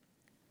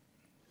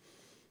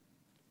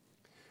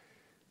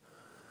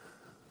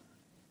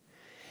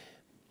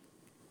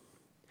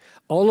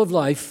 All of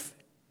life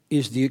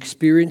is the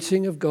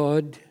experiencing of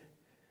God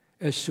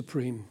as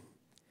supreme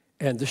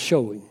and the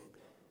showing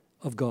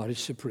of God as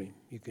supreme.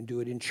 You can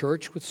do it in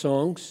church with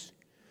songs.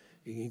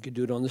 You can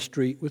do it on the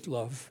street with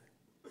love.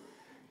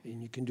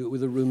 And you can do it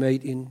with a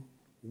roommate in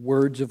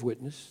words of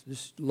witness.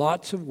 There's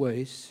lots of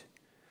ways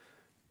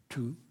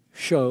to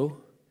show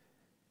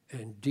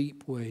and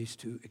deep ways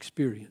to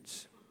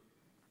experience.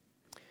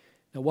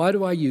 Now, why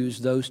do I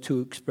use those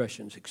two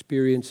expressions,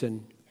 experience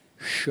and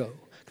show?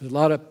 Because a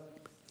lot of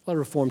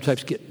Reformed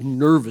types get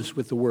nervous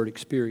with the word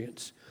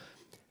experience,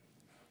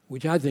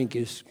 which I think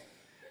is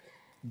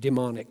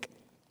demonic,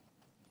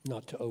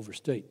 not to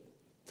overstate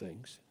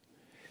things.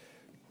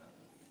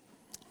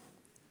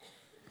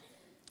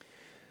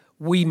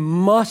 We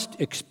must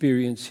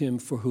experience him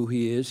for who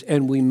he is,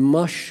 and we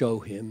must show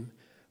him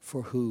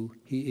for who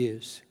he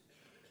is.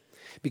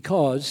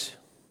 Because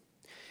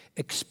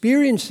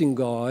experiencing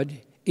God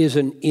is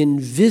an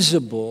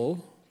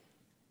invisible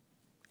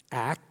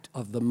act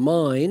of the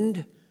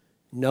mind,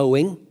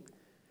 knowing,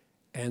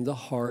 and the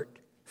heart,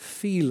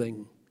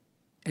 feeling.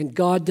 And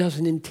God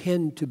doesn't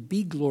intend to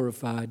be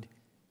glorified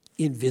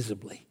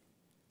invisibly.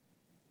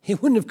 He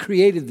wouldn't have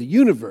created the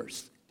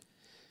universe.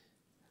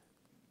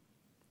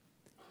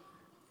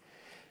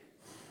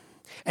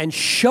 And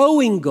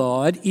showing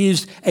God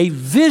is a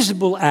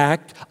visible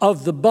act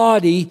of the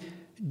body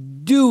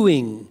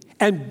doing.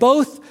 And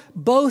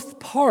both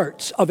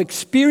parts of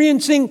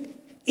experiencing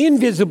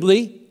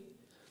invisibly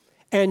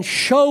and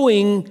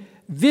showing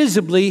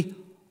visibly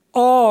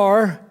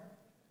are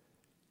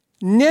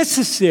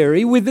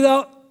necessary.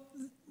 Without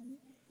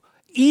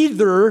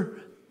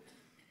either,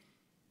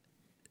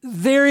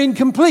 they're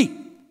incomplete.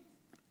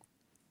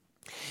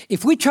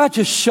 If we try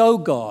to show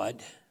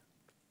God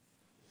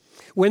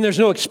when there's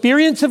no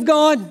experience of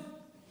God,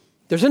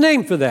 there's a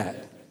name for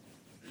that.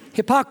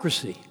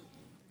 Hypocrisy.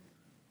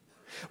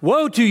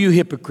 Woe to you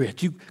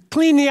hypocrites. You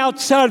clean the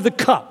outside of the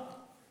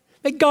cup.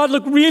 Make God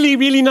look really,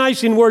 really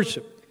nice in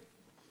worship.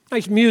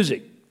 Nice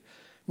music.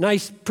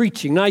 Nice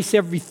preaching. Nice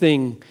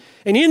everything.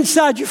 And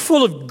inside you're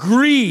full of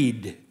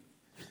greed.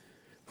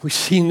 We've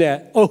seen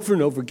that over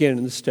and over again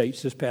in the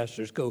States as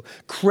pastors go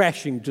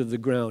crashing to the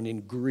ground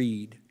in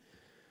greed.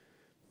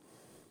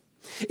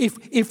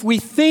 If we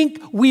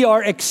think we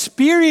are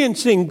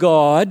experiencing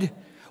God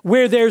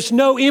where there's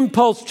no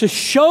impulse to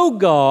show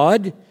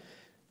God,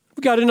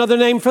 we've got another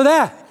name for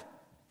that.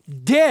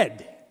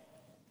 Dead.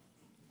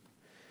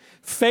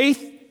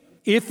 Faith,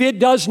 if it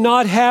does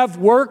not have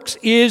works,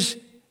 is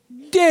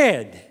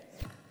dead.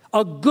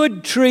 A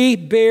good tree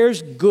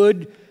bears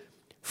good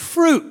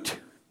fruit.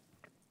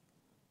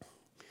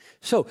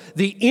 So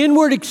the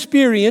inward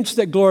experience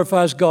that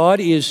glorifies God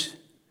is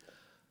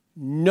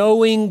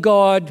knowing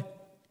God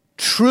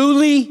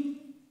truly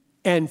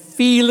and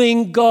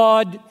feeling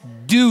God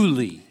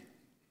duly.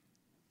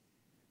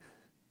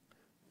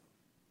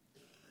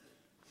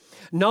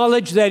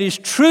 Knowledge that is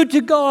true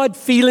to God,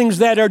 feelings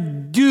that are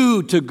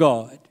due to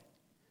God.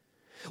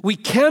 We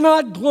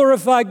cannot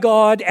glorify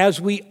God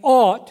as we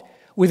ought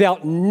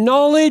without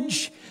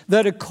knowledge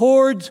that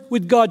accords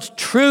with God's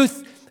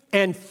truth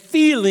and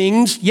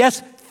feelings,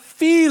 yes,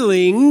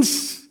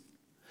 feelings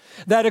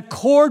that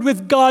accord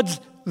with God's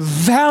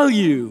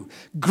value,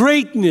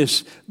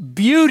 greatness,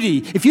 beauty.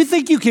 If you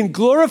think you can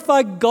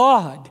glorify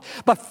God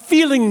by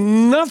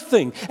feeling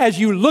nothing as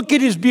you look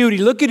at his beauty,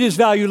 look at his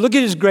value, look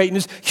at his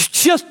greatness, you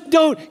just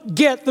don't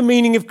get the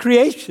meaning of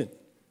creation.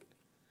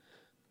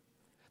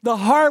 The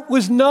heart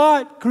was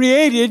not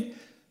created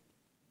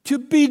to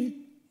be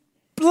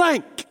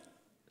blank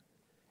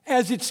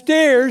as it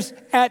stares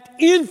at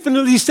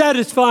infinitely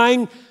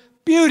satisfying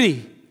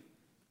beauty.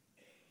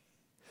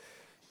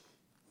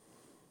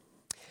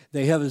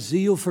 They have a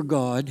zeal for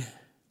God,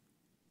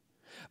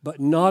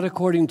 but not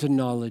according to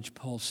knowledge,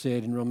 Paul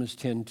said in Romans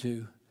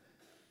 10:2.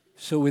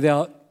 So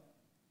without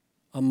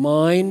a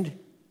mind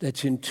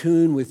that's in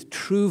tune with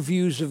true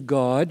views of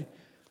God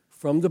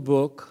from the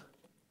book,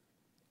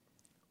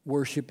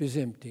 worship is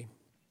empty.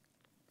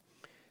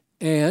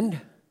 And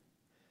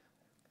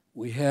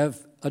we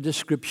have a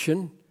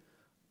description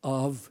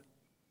of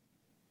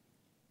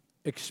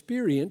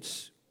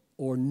experience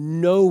or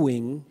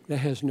knowing that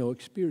has no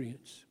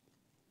experience.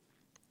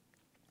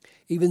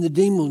 Even the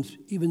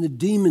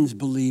demons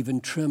believe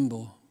and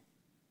tremble.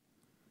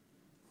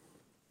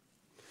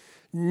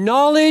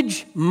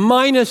 Knowledge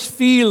minus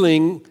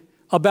feeling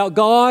about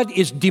God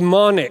is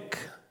demonic.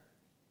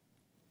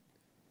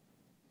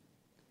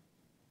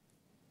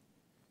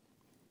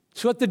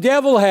 It's what the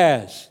devil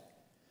has.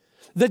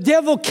 The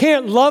devil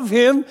can't love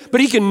him,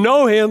 but he can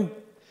know him.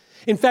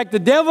 In fact, the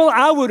devil,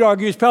 I would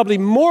argue, is probably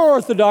more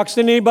orthodox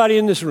than anybody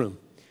in this room.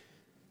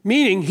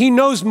 Meaning, he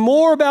knows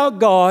more about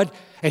God,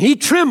 and he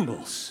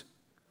trembles.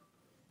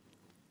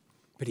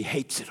 But he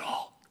hates it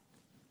all.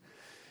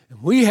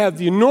 And we have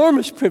the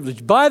enormous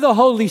privilege by the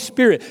Holy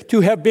Spirit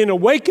to have been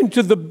awakened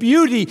to the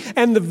beauty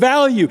and the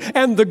value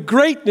and the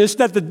greatness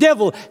that the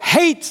devil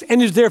hates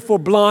and is therefore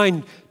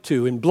blind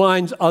to and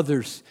blinds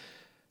others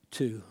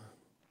to.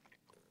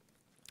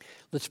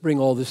 Let's bring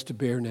all this to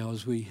bear now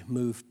as we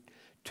move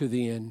to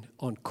the end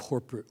on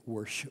corporate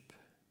worship.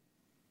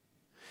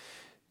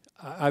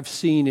 I've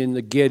seen in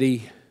the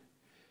Getty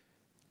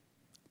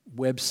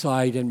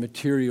website and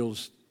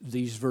materials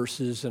these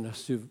verses, and I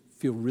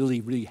feel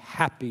really, really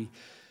happy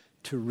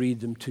to read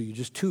them to you.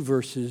 Just 2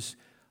 verses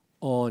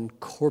on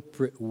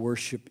corporate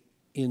worship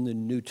in the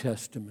New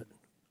Testament.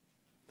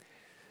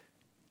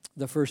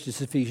 The first is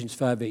Ephesians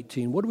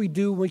 5:18. What do we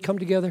do when we come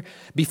together?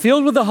 Be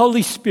filled with the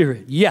Holy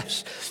Spirit.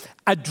 Yes.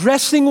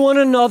 Addressing one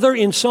another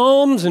in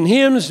psalms and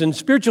hymns and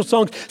spiritual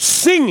songs,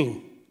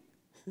 singing.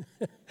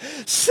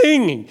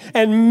 Singing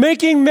and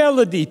making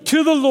melody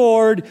to the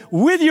Lord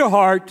with your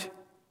heart.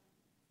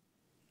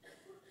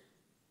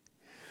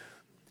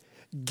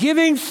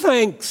 Giving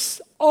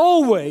thanks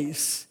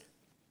always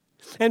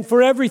and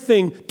for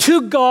everything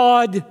to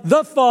God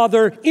the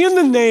Father in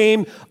the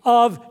name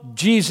of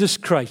Jesus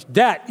Christ.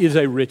 That is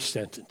a rich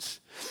sentence.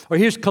 Or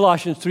here's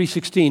Colossians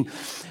 3:16.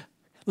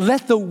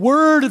 Let the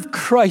word of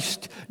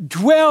Christ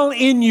dwell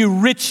in you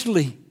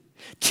richly,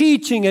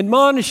 teaching,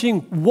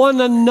 admonishing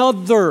one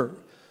another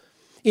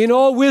in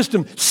all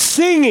wisdom,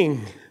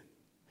 singing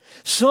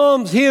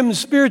psalms, hymns,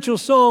 spiritual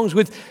songs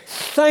with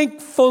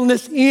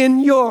thankfulness in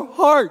your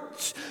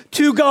hearts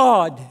to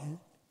God.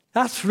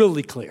 That's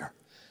really clear.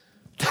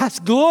 That's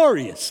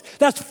glorious.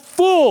 That's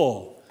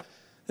full.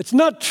 It's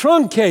not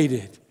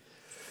truncated.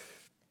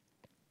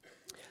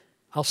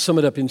 I'll sum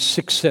it up in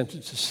 6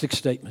 sentences, 6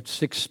 statements,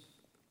 6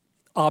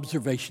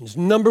 observations.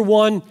 Number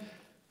 1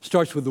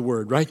 starts with the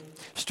word, right?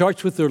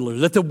 Starts with the word.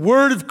 Let the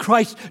word of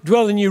Christ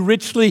dwell in you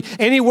richly.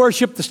 Any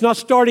worship that's not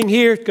starting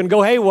here, it's going to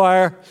go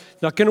haywire.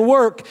 It's not going to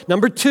work.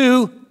 Number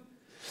 2,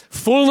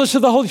 fullness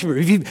of the Holy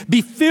Spirit. If you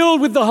be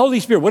filled with the Holy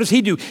Spirit, what does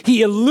he do?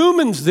 He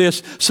illumines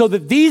this so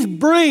that these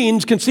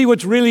brains can see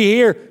what's really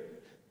here.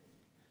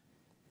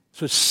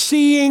 So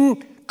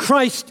seeing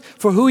Christ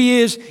for who he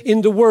is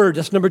in the Word.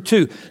 That's number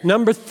 2.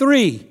 Number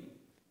 3,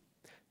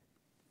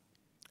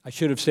 I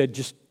should have said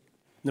just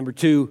number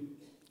 2,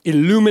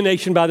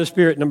 illumination by the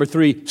Spirit. Number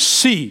 3,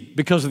 see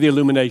because of the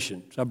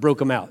illumination. So I broke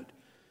them out.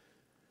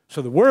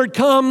 So the Word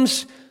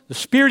comes, the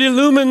Spirit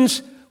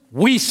illumines,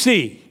 we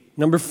see.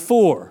 Number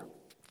 4,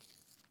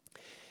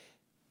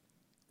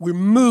 we're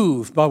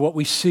moved by what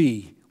we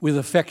see with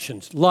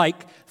affections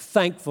like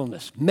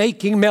thankfulness,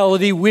 making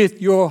melody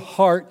with your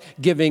heart,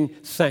 giving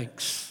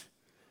thanks.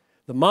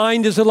 The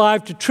mind is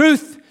alive to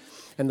truth,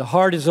 and the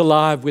heart is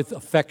alive with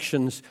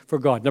affections for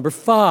God. Number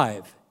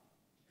 5,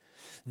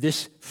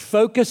 this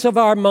focus of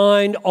our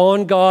mind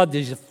on God,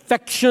 these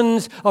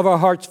affections of our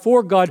hearts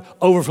for God,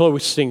 overflow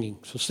with singing.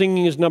 So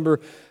singing is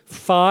number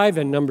 5,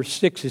 and number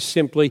 6 is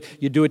simply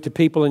you do it to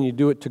people and you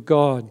do it to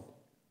God.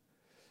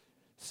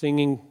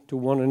 Singing to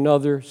one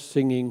another,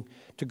 singing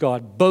to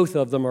God. Both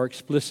of them are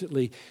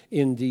explicitly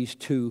in these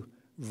 2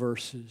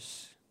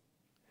 verses.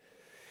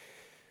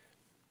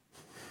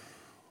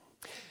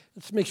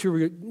 Let's make sure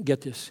we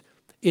get this.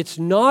 It's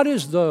not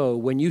as though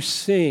when you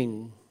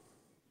sing,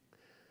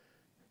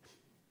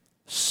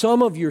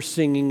 some of your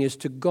singing is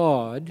to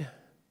God.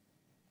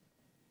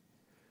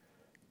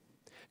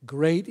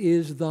 Great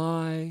is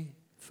thy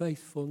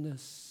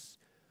faithfulness,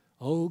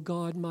 O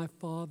God my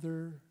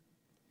Father.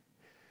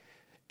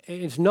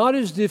 And it's not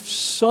as if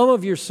some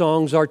of your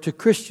songs are to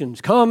Christians.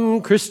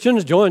 Come,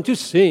 Christians, join to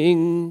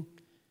sing.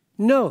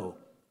 No.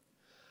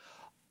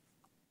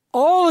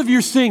 All of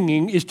your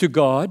singing is to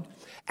God,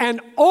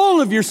 and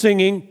all of your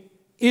singing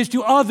is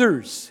to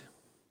others.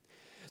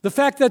 The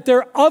fact that there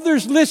are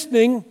others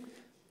listening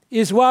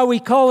is why we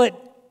call it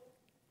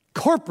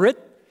corporate,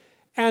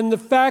 and the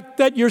fact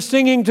that you're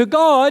singing to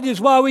God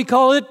is why we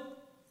call it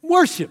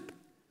worship.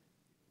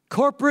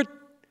 Corporate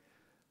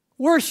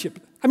worship.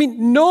 I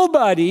mean,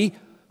 nobody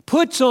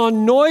puts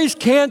on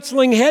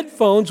noise-canceling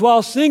headphones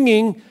while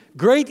singing,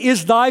 Great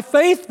is thy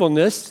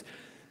faithfulness,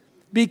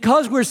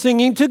 because we're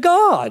singing to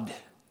God.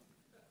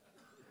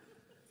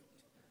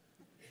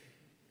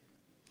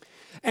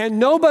 And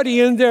nobody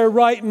in their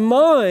right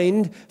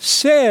mind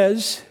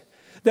says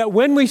that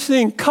when we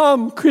sing,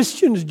 come,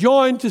 Christians,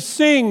 join to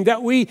sing,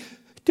 that we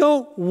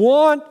don't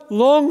want,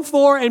 long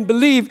for, and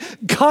believe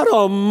God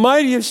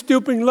Almighty is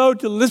stooping low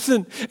to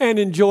listen and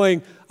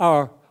enjoying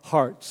our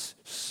heart's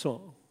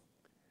song.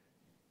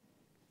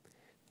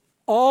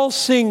 All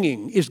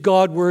singing is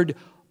Godward.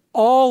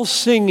 All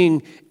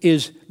singing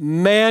is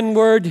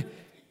manward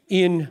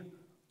in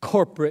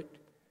corporate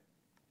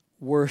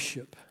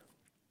worship.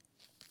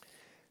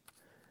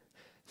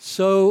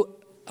 So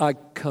I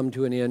come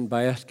to an end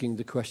by asking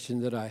the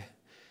question that I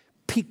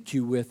piqued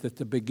you with at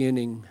the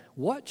beginning,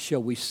 what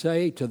shall we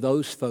say to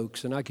those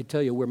folks, and I could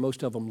tell you where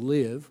most of them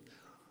live,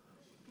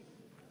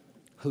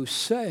 who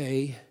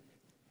say,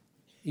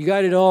 you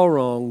got it all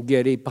wrong,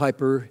 Getty,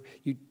 Piper.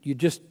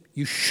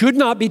 You should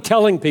not be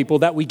telling people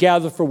that we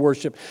gather for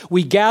worship.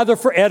 We gather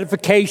for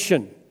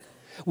edification.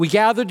 We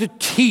gather to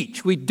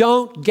teach. We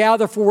don't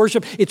gather for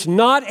worship. It's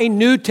not a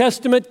New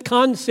Testament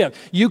concept.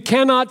 You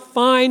cannot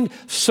find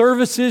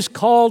services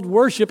called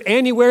worship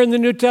anywhere in the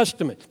New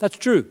Testament. That's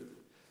true.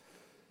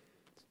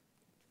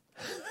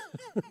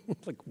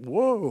 It's like,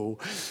 whoa.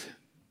 Is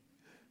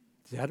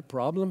that a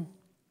problem?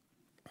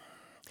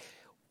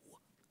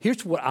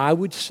 Here's what I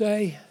would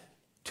say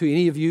to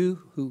any of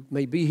you who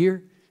may be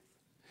here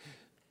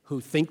who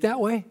think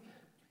that way.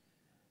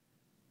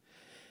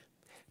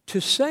 To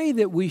say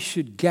that we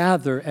should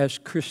gather as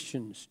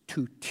Christians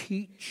to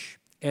teach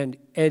and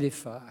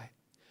edify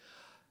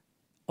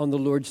on the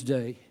Lord's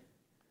Day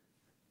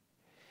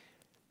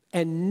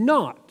and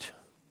not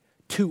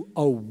to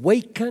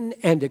awaken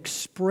and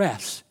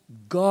express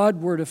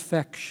Godward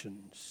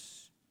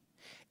affections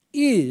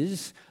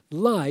is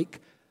like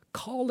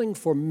calling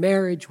for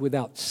marriage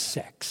without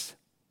sex,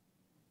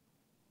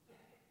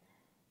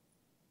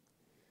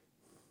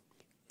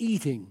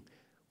 eating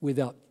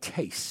without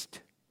taste,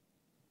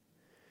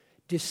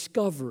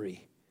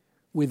 discovery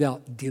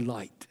without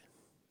delight,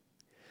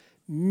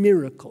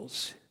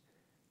 miracles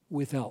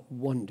without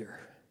wonder,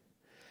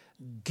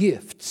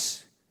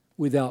 gifts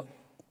without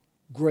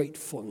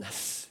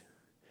gratefulness,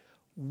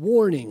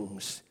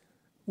 warnings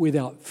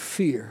without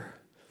fear,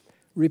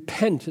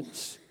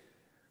 repentance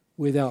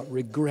without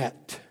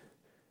regret,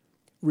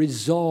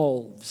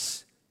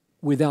 resolves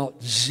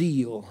without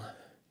zeal,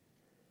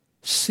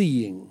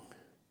 seeing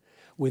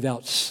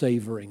without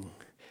savoring.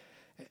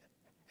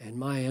 And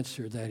my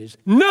answer to that is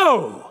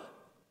no.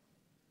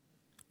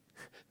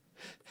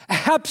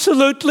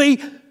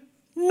 Absolutely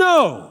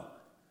no.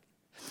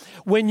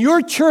 When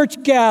your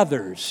church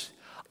gathers,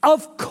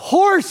 of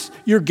course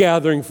you're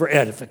gathering for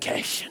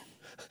edification.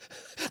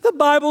 The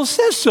Bible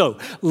says so.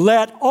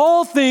 Let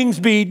all things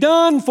be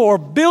done for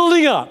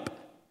building up.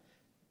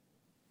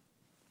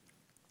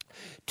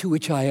 To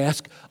which I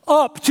ask,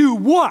 up to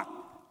what?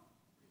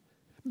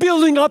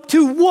 Building up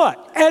to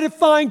what?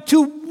 Edifying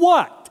to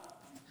what?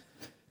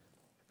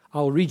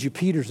 I'll read you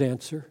Peter's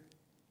answer.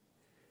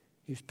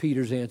 Here's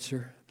Peter's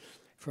answer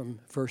from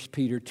 1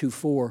 Peter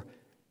 2:4.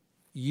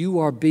 You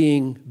are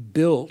being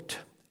built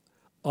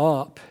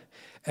up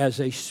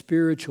as a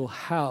spiritual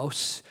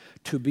house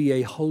to be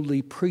a holy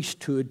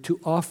priesthood, to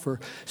offer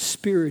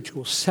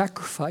spiritual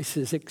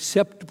sacrifices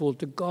acceptable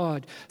to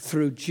God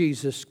through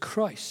Jesus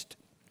Christ.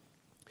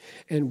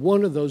 And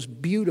one of those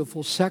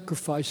beautiful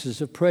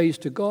sacrifices of praise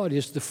to God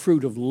is the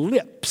fruit of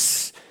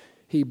lips,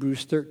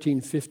 Hebrews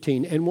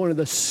 13:15. And one of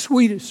the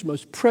sweetest,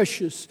 most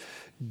precious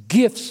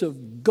gifts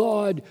of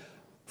God,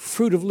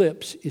 fruit of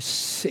lips, is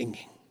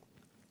singing.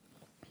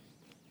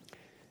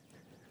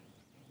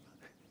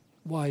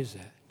 Why is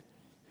that?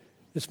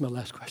 This is my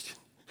last question.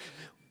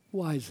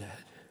 Why is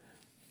that?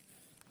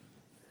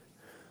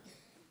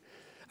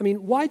 I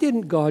mean, why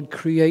didn't God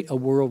create a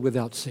world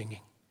without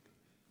singing?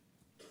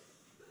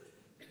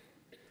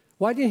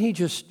 Why didn't he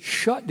just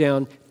shut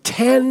down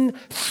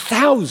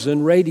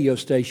 10,000 radio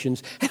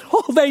stations and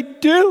all they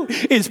do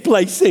is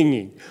play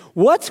singing?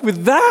 What's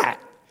with that?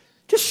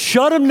 Just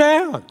shut them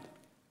down.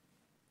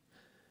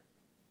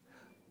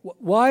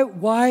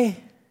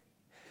 Why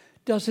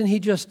doesn't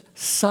he just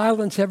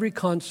silence every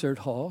concert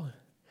hall?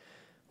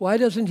 Why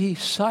doesn't he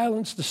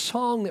silence the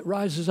song that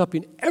rises up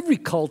in every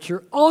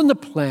culture on the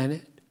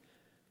planet?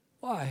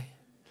 Why?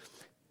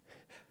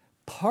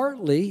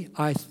 Partly,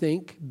 I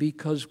think,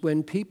 because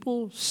when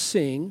people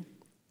sing,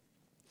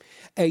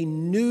 a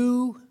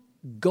new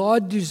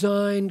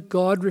God-designed,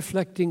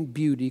 God-reflecting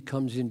beauty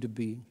comes into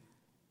being.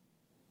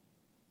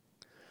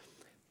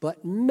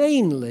 But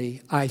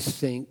mainly, I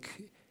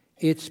think,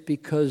 it's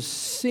because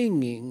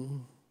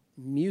singing,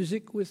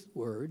 music with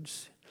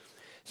words,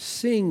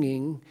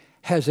 singing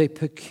has a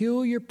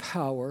peculiar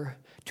power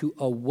to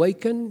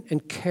awaken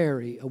and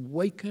carry,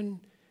 awaken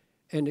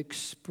and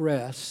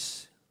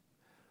express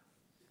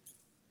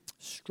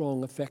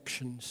strong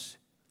affections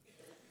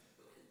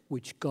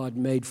which God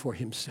made for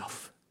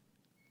himself.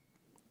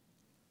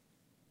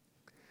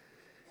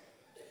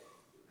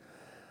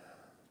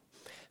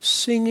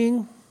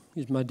 Singing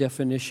is my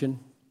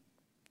definition.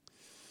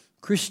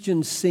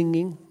 Christian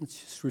singing, it's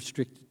just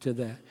restricted to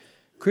that.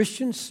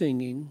 Christian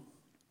singing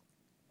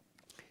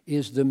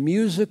is the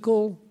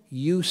musical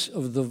use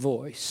of the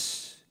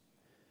voice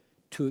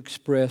to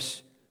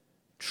express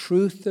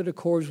truth that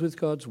accords with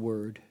God's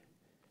word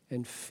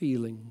and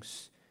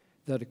feelings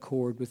that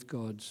accord with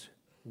God's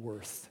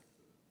worth.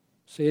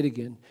 Say it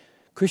again.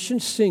 Christian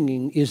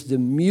singing is the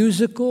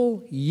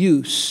musical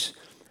use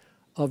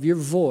of your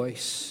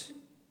voice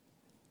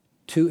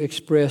to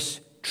express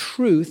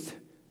truth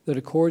that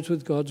accords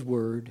with God's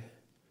word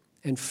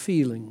and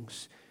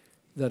feelings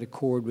that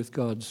accord with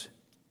God's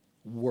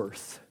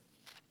worth.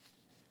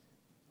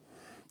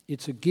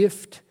 It's a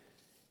gift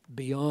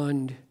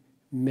beyond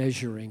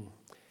measuring.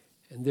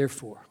 And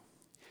therefore,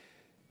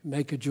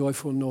 make a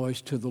joyful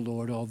noise to the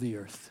Lord, all the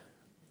earth.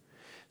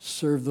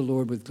 Serve the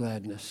Lord with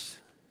gladness.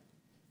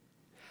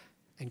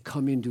 And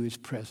come into his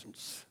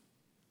presence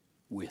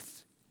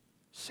with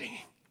singing.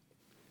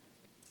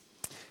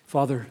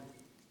 Father,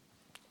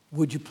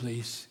 would you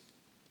please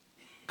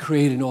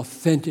create an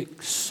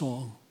authentic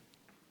song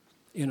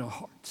in our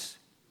hearts?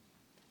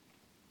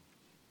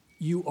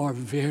 You are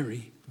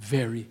very,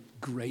 very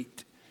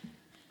great.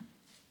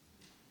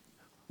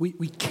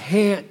 We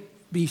can't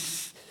be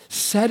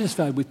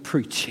satisfied with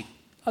preaching.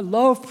 I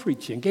love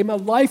preaching. I gave my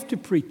life to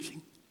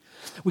preaching.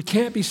 We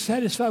can't be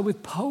satisfied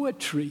with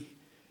poetry.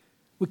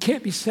 We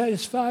can't be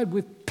satisfied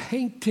with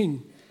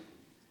painting.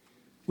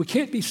 We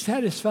can't be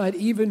satisfied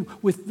even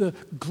with the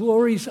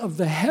glories of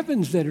the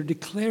heavens that are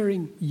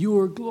declaring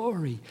your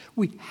glory.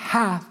 We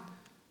have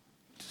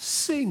to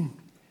sing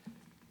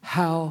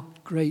how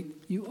great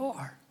you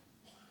are.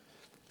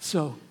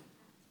 So,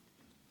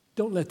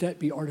 don't let that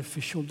be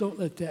artificial. Don't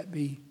let that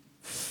be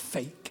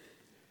fake.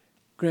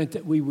 Grant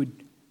that we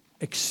would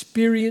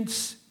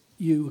experience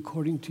you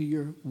according to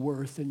your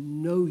worth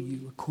and know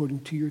you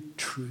according to your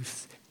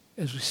truth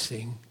as we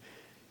sing.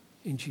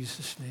 In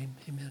Jesus' name,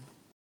 amen.